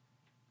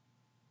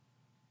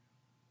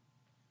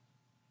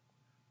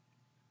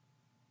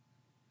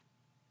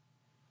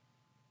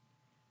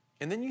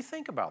 And then you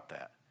think about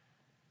that.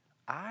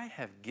 I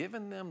have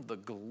given them the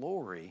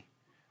glory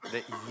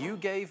that you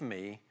gave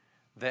me,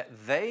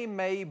 that they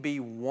may be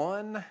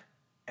one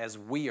as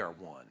we are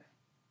one.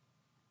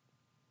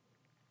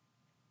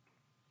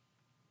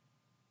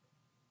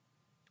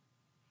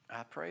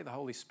 I pray the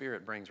Holy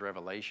Spirit brings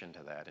revelation to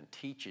that and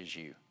teaches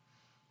you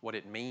what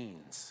it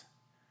means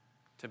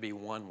to be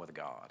one with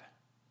God.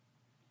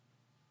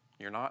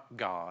 You're not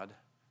God.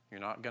 You're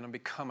not going to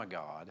become a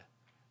God,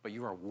 but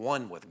you are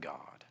one with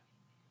God.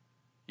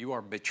 You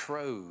are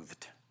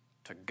betrothed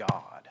to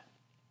God.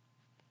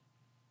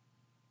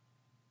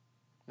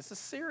 This is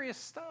serious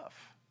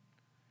stuff,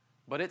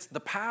 but it's the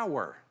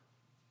power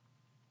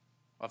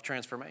of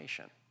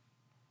transformation.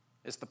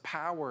 It's the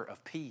power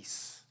of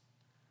peace,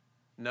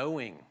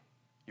 knowing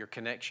your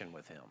connection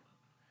with Him.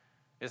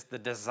 It's the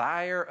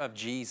desire of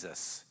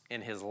Jesus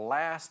in His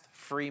last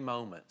free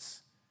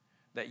moments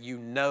that you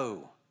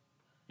know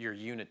your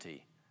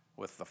unity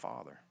with the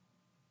Father.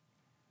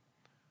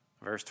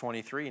 Verse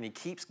 23, and he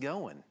keeps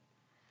going.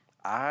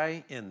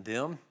 I in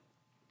them,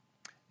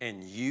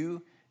 and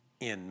you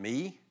in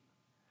me,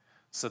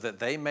 so that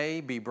they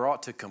may be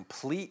brought to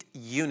complete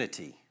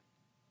unity.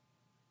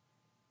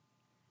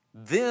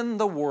 Then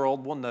the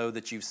world will know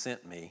that you've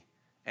sent me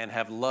and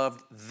have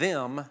loved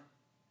them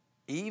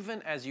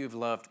even as you've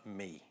loved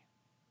me.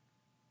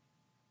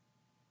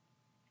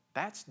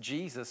 That's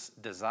Jesus'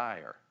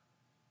 desire,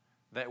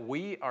 that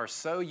we are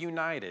so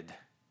united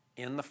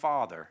in the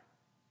Father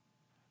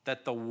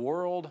that the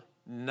world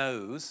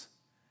knows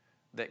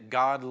that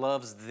God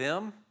loves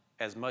them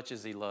as much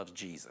as he loves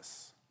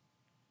Jesus.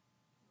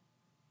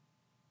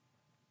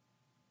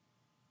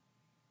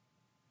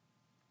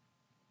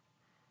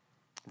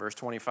 Verse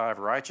 25,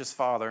 righteous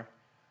Father,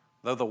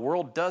 though the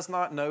world does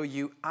not know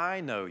you,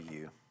 I know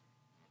you,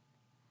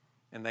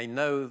 and they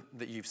know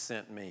that you've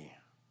sent me.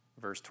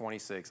 Verse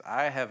 26,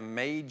 I have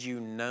made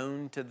you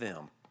known to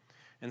them.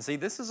 And see,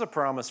 this is a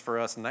promise for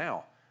us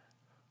now.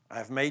 I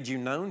have made you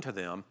known to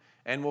them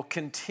and will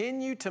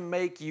continue to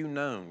make you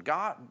known.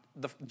 God,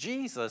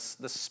 Jesus,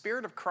 the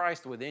Spirit of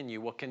Christ within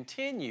you will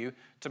continue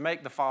to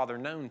make the Father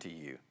known to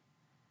you.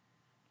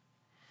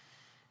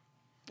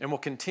 And will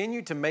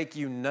continue to make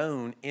you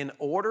known in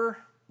order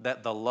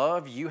that the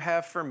love you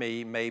have for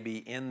me may be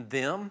in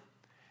them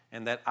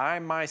and that I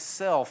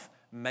myself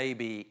may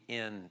be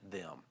in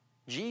them.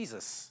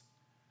 Jesus,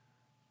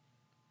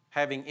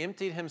 having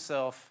emptied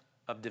himself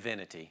of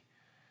divinity,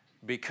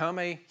 become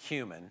a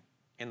human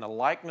in the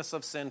likeness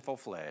of sinful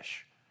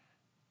flesh,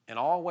 and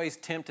always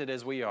tempted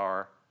as we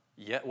are,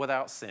 yet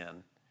without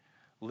sin,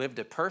 lived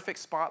a perfect,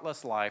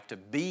 spotless life to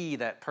be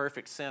that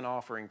perfect sin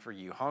offering for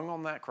you, hung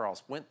on that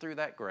cross, went through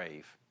that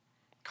grave,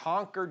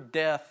 conquered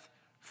death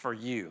for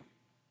you,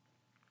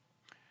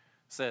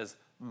 says,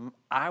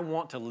 I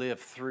want to live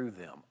through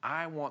them.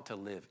 I want to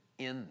live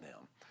in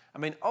them. I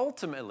mean,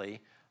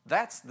 ultimately,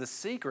 that's the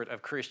secret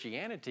of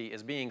Christianity,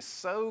 is being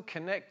so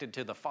connected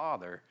to the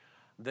Father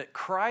that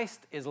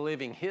Christ is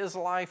living his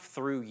life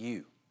through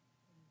you.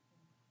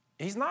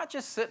 He's not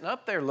just sitting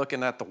up there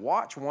looking at the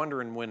watch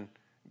wondering when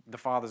the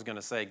Father's going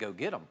to say, go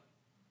get them.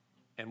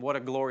 And what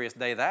a glorious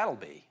day that'll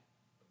be.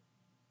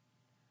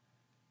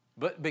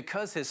 But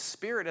because his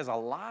Spirit is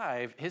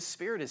alive, his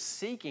Spirit is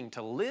seeking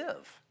to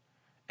live.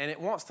 And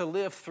it wants to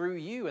live through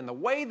you. And the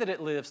way that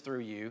it lives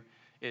through you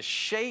is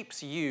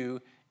shapes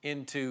you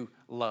into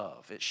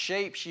love. It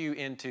shapes you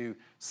into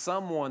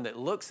someone that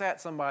looks at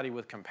somebody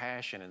with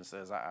compassion and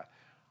says, I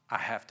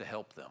have to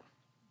help them.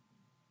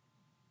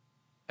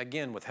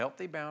 Again, with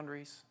healthy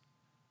boundaries,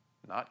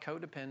 not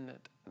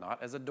codependent,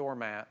 not as a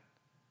doormat,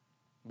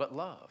 but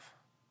love.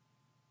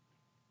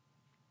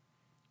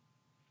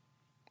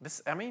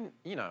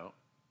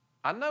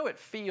 I know it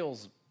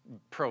feels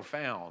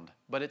profound,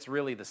 but it's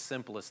really the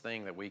simplest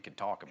thing that we could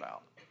talk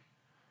about.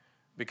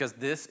 Because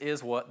this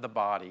is what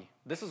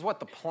this is what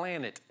the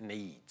planet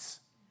needs.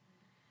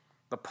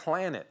 The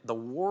planet, the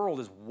world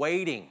is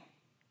waiting,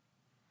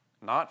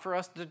 not for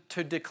us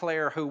to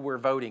declare who we're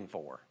voting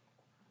for,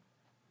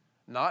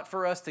 not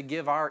for us to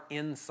give our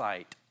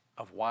insight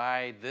of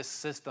why this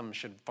system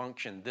should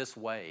function this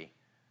way,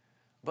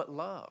 but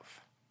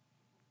love.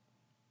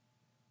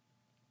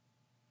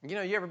 You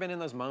know, you ever been in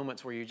those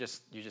moments where you're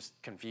just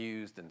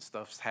confused and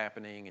stuff's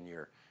happening and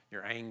you're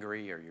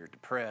angry or you're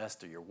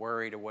depressed or you're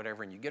worried or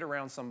whatever, and you get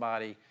around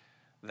somebody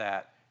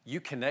that you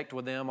connect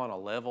with them on a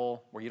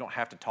level where you don't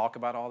have to talk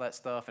about all that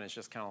stuff, and it's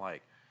just kind of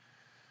like,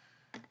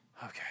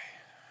 okay,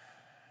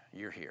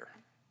 you're here.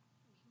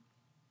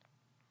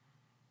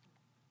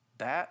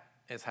 That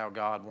is how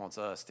God wants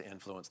us to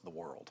influence the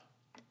world.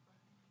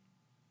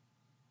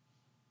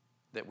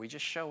 That we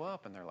just show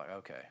up and they're like,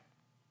 okay,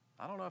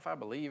 I don't know if I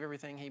believe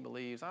everything he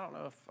believes. I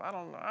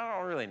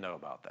don't really know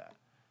about that.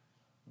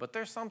 But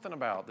there's something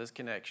about this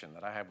connection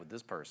that I have with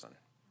this person.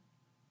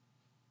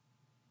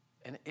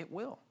 And it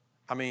will.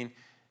 I mean,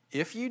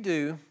 if you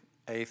do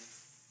a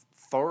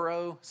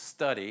thorough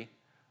study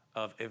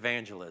of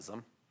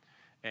evangelism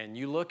and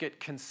you look at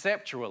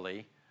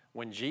conceptually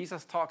when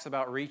Jesus talks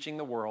about reaching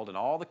the world and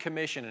all the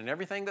commission and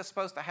everything that's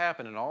supposed to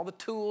happen and all the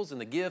tools and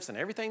the gifts and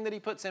everything that he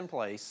puts in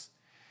place,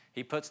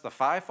 he puts the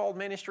fivefold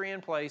ministry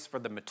in place for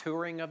the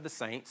maturing of the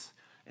saints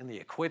and the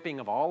equipping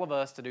of all of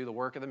us to do the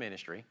work of the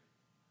ministry.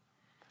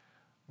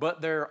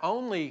 But there are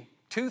only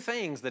two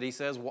things that he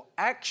says will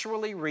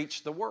actually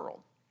reach the world.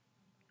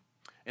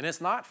 And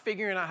it's not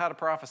figuring out how to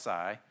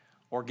prophesy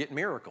or get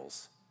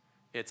miracles.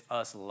 It's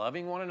us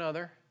loving one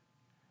another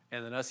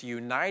and then us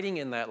uniting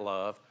in that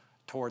love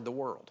toward the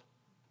world.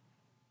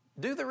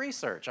 Do the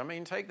research.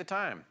 Take the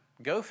time.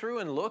 Go through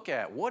and look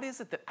at what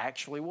is it that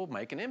actually will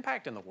make an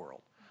impact in the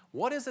world.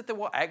 What is it that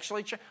will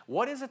actually change?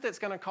 What is it that's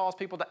going to cause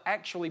people to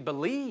actually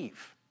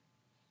believe?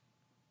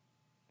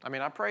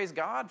 I praise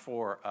God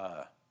for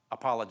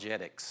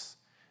apologetics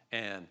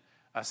and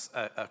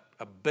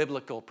a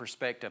biblical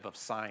perspective of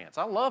science.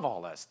 I love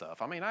all that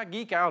stuff. I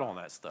geek out on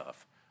that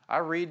stuff. I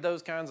read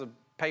those kinds of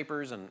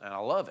papers and I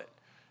love it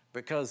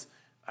because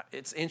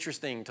it's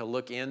interesting to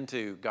look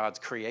into God's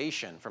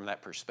creation from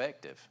that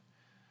perspective.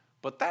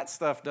 But that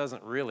stuff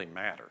doesn't really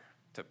matter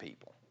to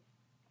people.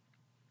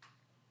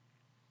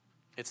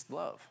 It's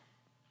love.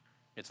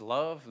 It's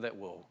love that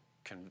will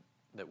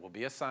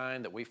be a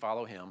sign that we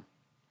follow him.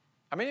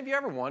 I mean, have you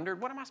ever wondered,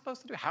 what am I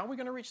supposed to do? How are we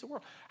going to reach the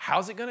world?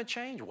 How's it going to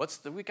change?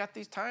 We got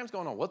these times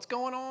going on. What's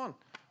going on?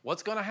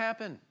 What's going to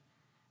happen?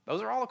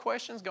 Those are all the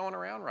questions going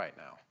around right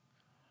now.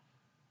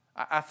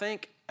 I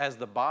think as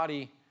the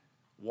body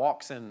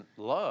walks in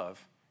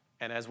love,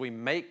 and as we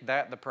make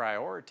that the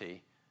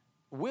priority,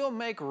 we'll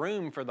make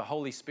room for the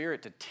Holy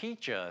Spirit to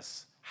teach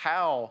us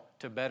how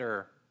to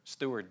better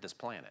steward this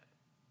planet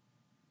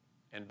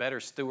and better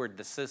steward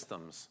the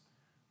systems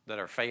that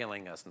are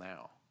failing us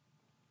now.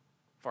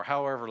 For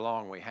however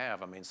long we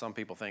have. I mean, some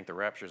people think the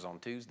rapture's on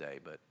Tuesday,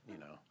 but,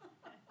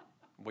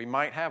 we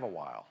might have a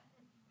while.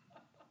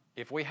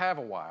 If we have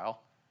a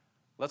while,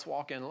 let's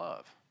walk in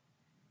love.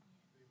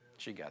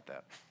 She got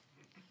that.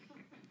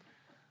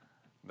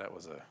 That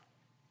was a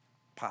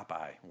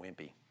Popeye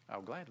wimpy.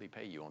 I'll gladly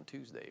pay you on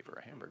Tuesday for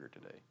a hamburger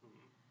today.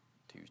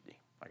 Tuesday.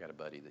 I got a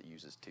buddy that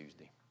uses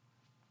Tuesday.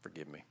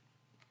 Forgive me.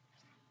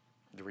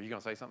 Were you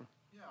going to say something?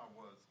 Yeah, I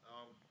was.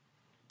 I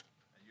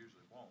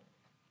usually won't,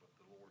 but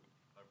the Lord,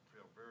 I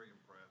feel very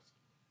impressed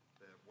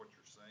that what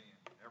you're saying,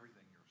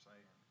 everything you're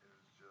saying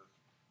is just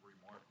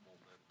remarkable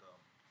that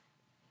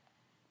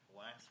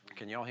last week.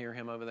 Can y'all hear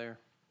him over there?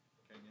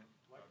 Can you?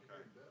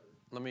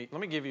 Okay.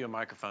 Let me give you a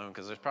microphone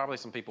because there's probably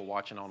some people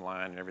watching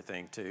online and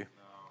everything too.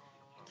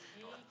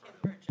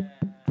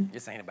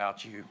 This ain't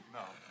about you.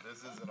 No, this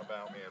isn't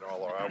about me at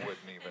all, or I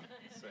wouldn't even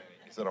say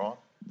anything. Is it on?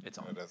 It's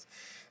on. It is.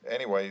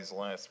 Anyways,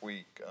 last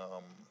week,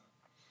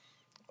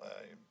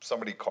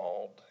 somebody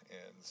called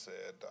and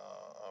said,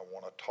 I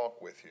want to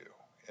talk with you.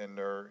 And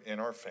they're in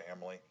our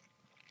family,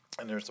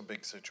 and there's a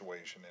big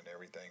situation and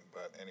everything.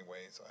 But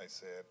anyways, I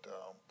said,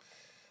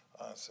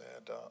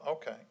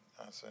 okay.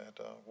 I said,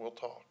 we'll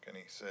talk. And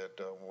he said,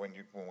 when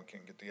we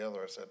can get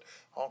together, I said,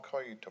 I'll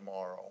call you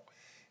tomorrow,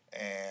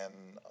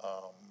 and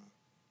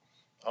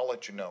I'll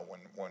let you know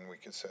when we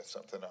can set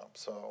something up.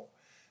 So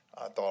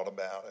I thought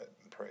about it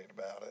and prayed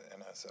about it,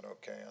 and I said,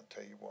 okay, I'll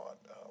tell you what,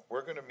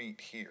 we're going to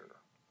meet here.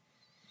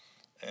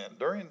 And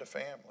they're in the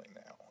family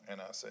now. And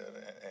I said,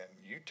 and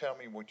you tell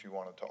me what you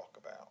want to talk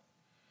about.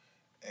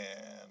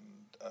 And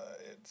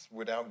it's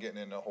without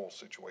getting into a whole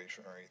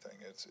situation or anything.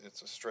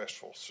 It's a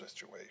stressful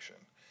situation.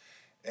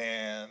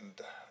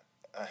 And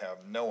I have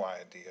no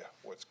idea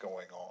what's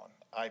going on.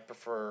 I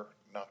prefer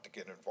not to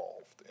get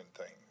involved in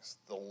things.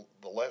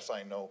 The less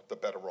I know, the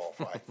better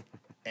off I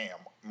am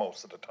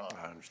most of the time.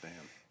 I understand.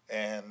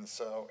 And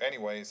so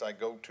anyways, I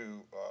go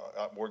to,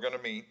 we're going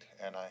to meet,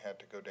 and I had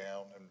to go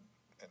down and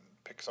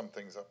pick some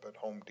things up at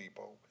Home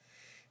Depot.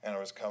 And I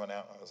was coming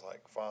out, and I was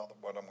like, Father,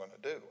 what I'm going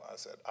to do? I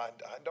said, I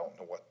don't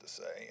know what to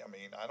say. I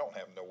mean, I don't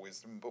have no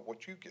wisdom but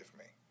what you give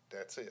me.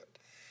 That's it.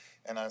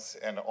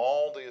 And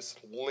all this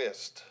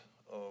list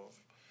of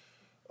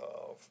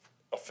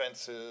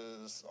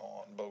offenses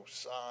on both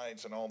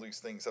sides and all these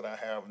things that I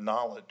have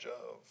knowledge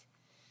of.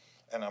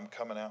 And I'm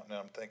coming out, and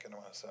I'm thinking to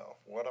myself,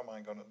 what am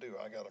I going to do?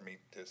 I got to meet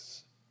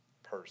this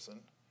person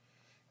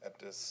at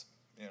this,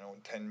 in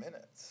 10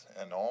 minutes.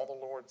 And all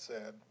the Lord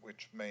said,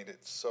 which made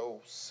it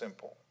so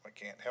simple, I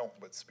can't help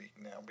but speak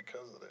now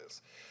because of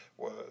this,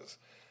 was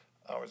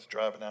I was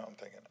driving out and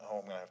thinking,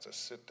 I'm going to have to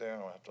sit there, I'm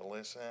going to have to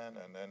listen,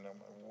 and then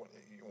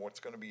what's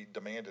going to be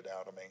demanded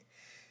out of me?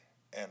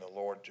 And the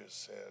Lord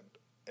just said,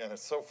 and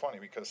it's so funny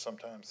because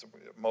sometimes,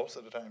 most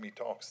of the time he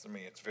talks to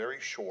me, it's very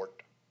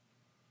short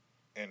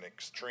and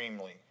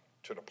extremely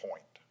to the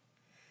point.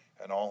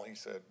 And all he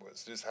said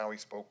was, this is how he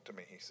spoke to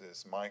me. He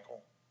says,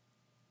 Michael,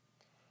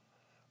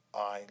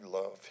 I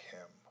love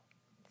him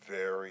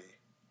very,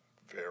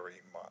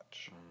 very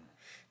much.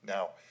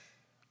 Now,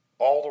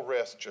 all the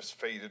rest just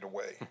faded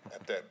away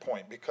at that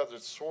point because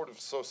it's sort of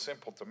so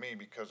simple to me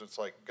because it's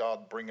like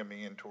God bringing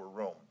me into a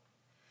room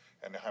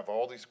and I have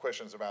all these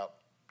questions about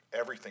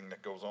everything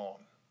that goes on,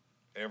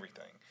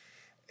 everything.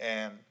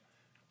 And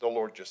the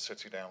Lord just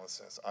sits you down and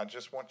says, I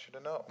just want you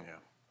to know,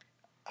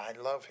 I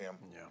love him.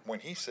 Yeah. When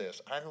he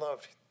says, I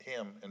love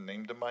him and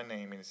named him by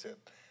name, and he said,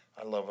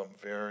 I love him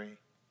very,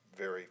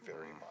 very,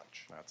 very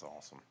much. That's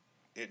awesome.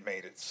 It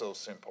made it so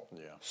simple.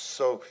 Yeah.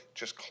 So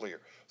just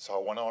clear. So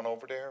I went on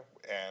over there,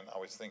 and I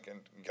was thinking,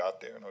 got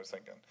there, and I was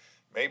thinking,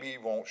 maybe he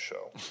won't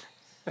show.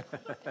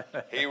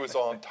 He was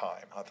on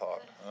time. I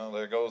thought, well,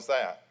 there goes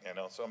that.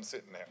 So I'm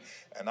sitting there.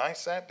 And I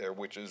sat there,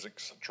 which is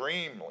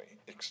extremely,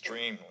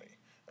 extremely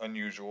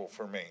unusual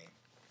for me.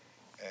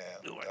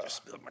 And I just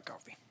spilled my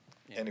coffee.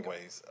 Yeah,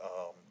 anyways,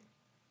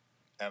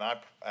 and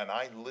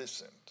I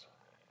listened.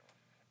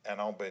 And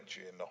I'll bet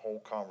you in the whole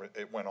conversation,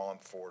 it went on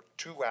for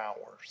 2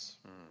 hours.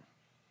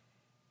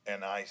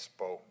 And I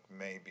spoke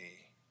maybe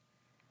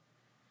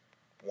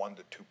 1%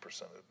 to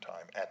 2% of the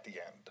time at the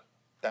end.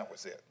 That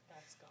was it.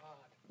 That's God.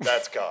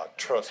 That's God.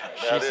 Trust me.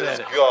 That is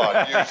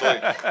God.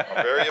 Usually,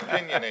 I'm very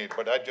opinionated,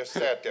 but I just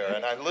sat there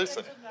and I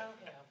listened.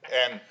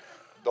 And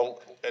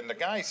the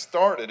guy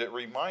started, it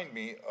reminded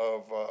me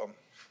of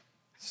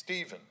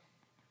Stephen.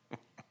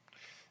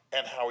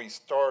 And how he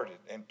started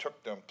and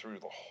took them through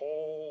the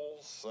whole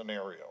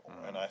scenario.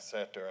 And I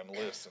sat there and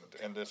listened.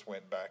 And this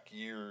went back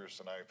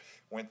years. And I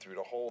went through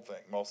the whole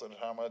thing. Most of the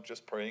time I was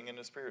just praying in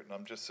the Spirit. And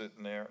I'm just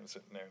sitting there and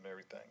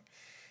everything.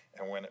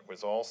 And when it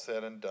was all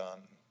said and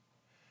done,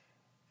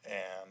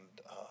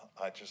 and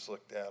I just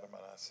looked at him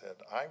and I said,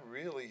 I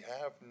really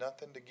have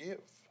nothing to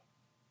give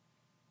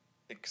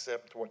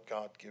except what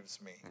God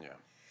gives me. Yeah.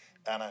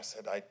 And I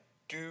said, I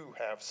do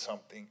have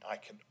something I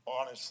can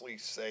honestly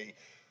say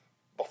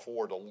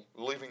before the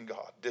living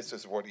God. This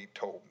is what he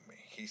told me.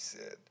 He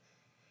said,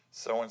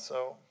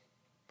 so-and-so,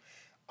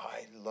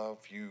 I love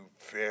you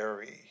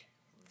very,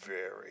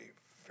 very,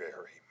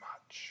 very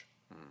much.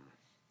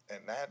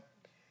 And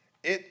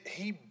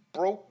he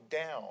broke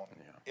down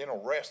in a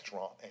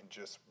restaurant and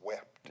just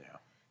wept. Yeah.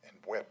 And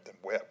wept and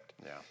wept.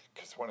 Yeah.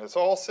 Because when it's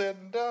all said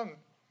and done,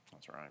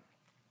 That's right.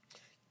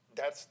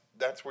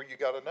 that's where you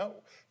got to know.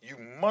 You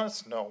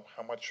must know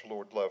how much the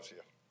Lord loves you.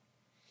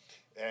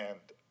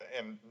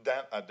 And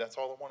that's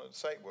all I wanted to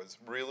say was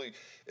really,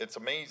 it's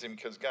amazing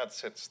because God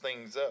sets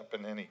things up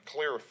and then he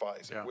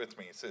clarifies it with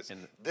me. He says,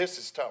 this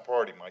is top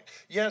priority, Mike.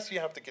 Yes, you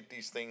have to get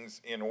these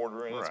things in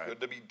order, and it's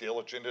good to be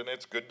diligent, and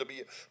it's good to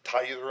be a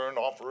tither and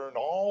offerer and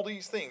all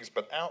these things.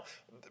 But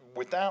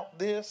without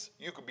this,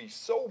 you could be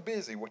so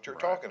busy what you're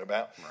talking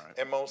about,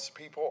 and most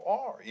people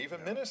are,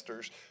 even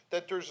ministers,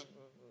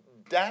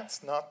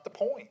 that's not the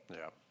point.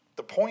 Yeah.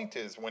 The point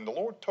is, when the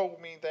Lord told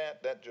me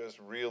that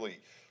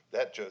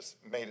just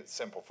made it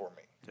simple for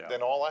me. Yeah.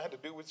 Then all I had to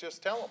do was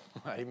just tell him.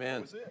 Amen.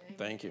 That was it.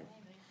 Thank you.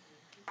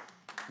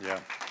 Yeah.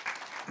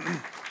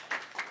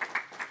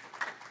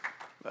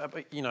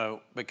 But,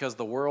 because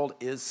the world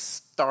is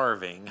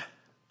starving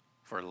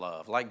for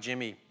love. Like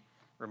Jimmy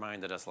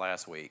reminded us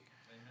last week,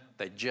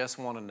 they just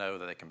want to know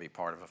that they can be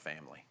part of a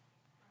family.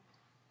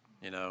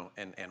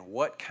 And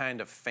what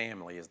kind of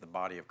family is the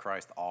body of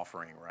Christ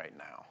offering right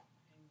now?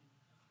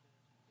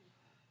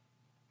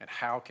 And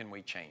how can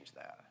we change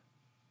that?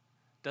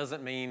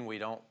 Doesn't mean we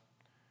don't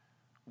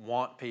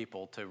want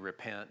people to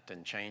repent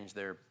and change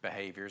their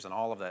behaviors and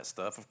all of that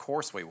stuff. Of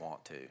course we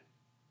want to.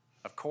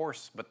 Of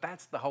course, but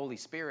that's the Holy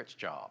Spirit's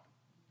job.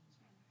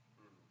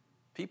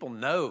 People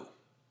know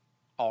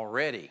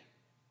already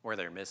where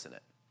they're missing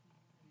it.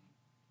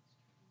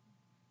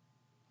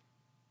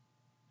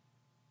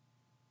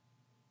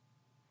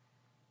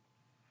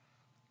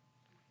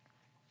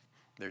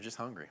 They're just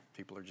hungry.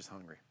 People are just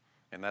hungry.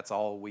 And that's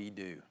all we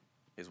do,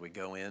 is we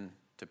go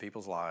into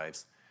people's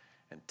lives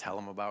and tell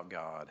them about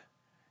God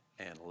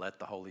and let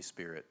the Holy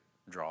Spirit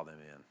draw them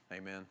in.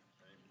 Amen?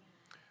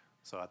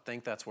 So I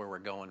think that's where we're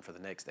going for the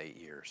next 8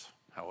 years.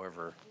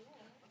 However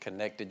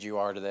connected you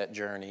are to that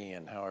journey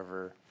and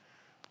however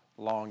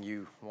long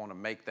you want to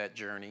make that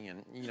journey.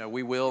 And,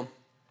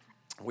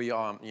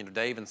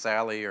 Dave and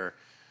Sally are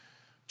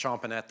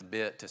chomping at the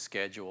bit to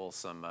schedule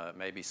some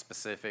maybe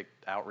specific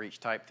outreach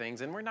type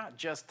things. And we're not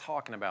just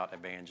talking about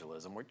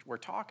evangelism. We're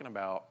talking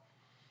about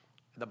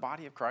the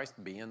body of Christ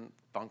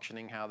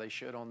functioning how they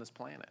should on this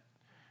planet.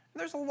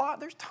 And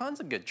there's tons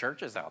of good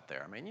churches out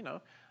there. I mean,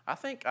 I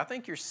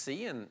think you're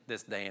seeing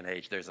this day and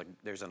age.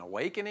 There's an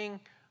awakening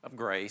of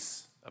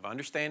grace, of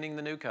understanding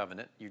the new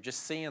covenant. You're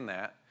just seeing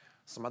that.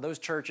 Some of those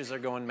churches are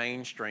going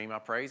mainstream. I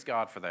praise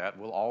God for that.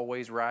 We'll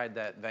always ride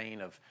that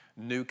vein of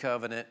new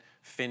covenant,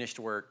 finished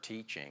work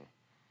teaching.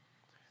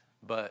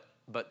 But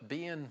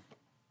being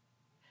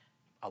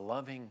a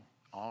loving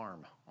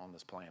arm on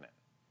this planet.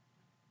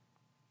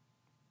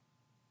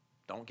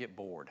 Don't get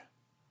bored.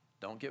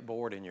 Don't get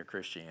bored in your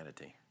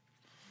Christianity.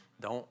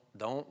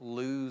 Don't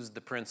lose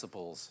the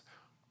principles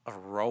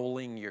of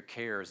rolling your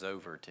cares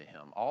over to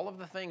Him. All of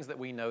the things that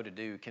we know to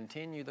do,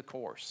 continue the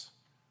course.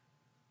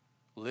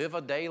 Live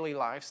a daily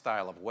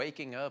lifestyle of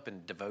waking up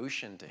in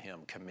devotion to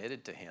Him,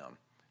 committed to Him,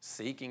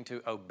 seeking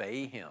to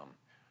obey Him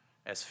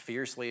as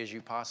fiercely as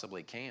you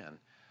possibly can,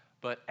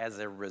 but as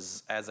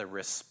a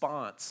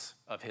response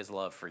of His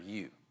love for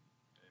you.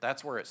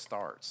 That's where it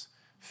starts.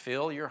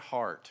 Fill your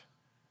heart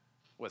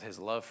with His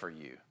love for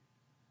you.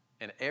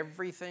 And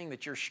everything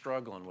that you're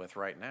struggling with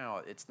right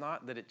now, it's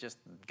not that it just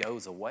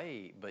goes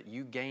away, but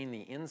you gain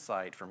the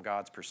insight from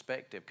God's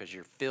perspective because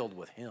you're filled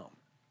with Him.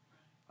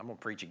 I'm going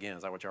to preach again.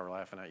 Is that what y'all were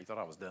laughing at? You thought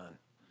I was done.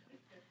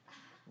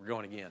 We're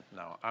going again.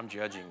 No, I'm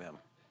judging them.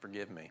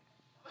 Forgive me.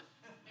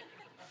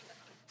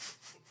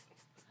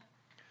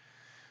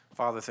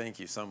 Father, thank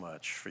you so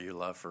much for your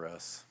love for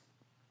us.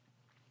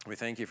 We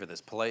thank you for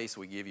this place.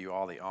 We give you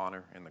all the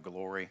honor and the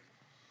glory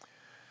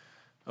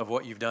of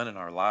what you've done in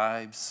our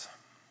lives.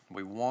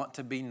 We want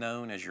to be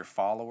known as your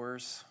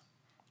followers.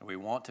 We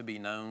want to be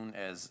known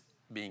as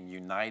being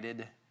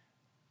united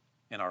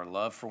in our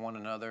love for one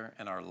another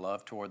and our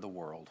love toward the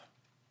world,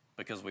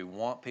 because we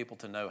want people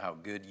to know how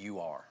good you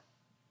are.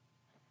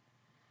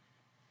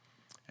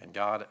 And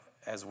God,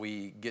 as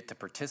we get to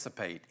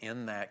participate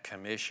in that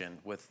commission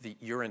with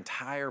your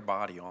entire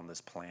body on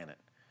this planet,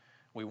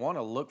 we want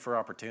to look for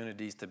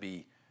opportunities to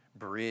be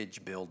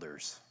bridge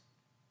builders.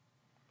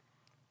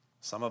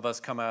 Some of us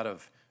come out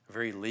of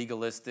very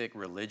legalistic,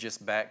 religious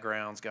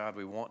backgrounds. God,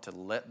 we want to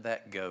let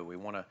that go. We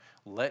want to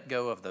let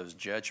go of those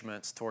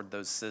judgments toward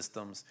those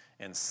systems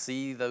and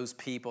see those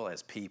people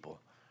as people.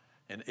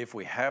 And if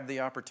we have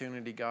the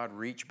opportunity, God,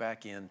 reach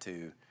back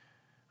into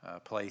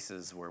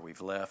places where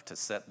we've left to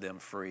set them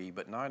free,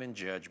 but not in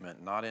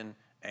judgment, not in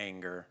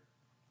anger,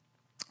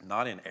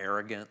 not in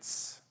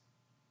arrogance,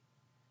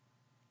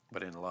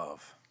 but in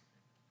love.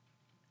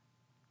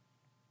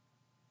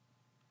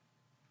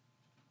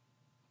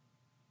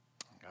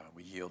 God,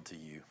 we yield to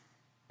you.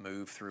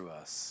 Move through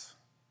us.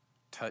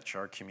 Touch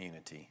our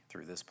community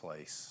through this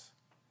place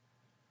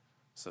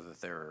so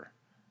that there are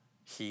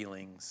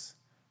healings,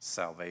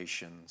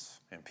 salvations,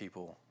 and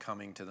people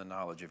coming to the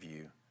knowledge of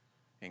you,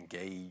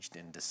 engaged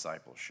in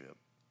discipleship.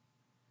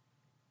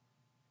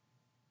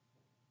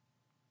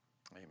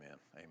 Amen.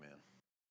 Amen.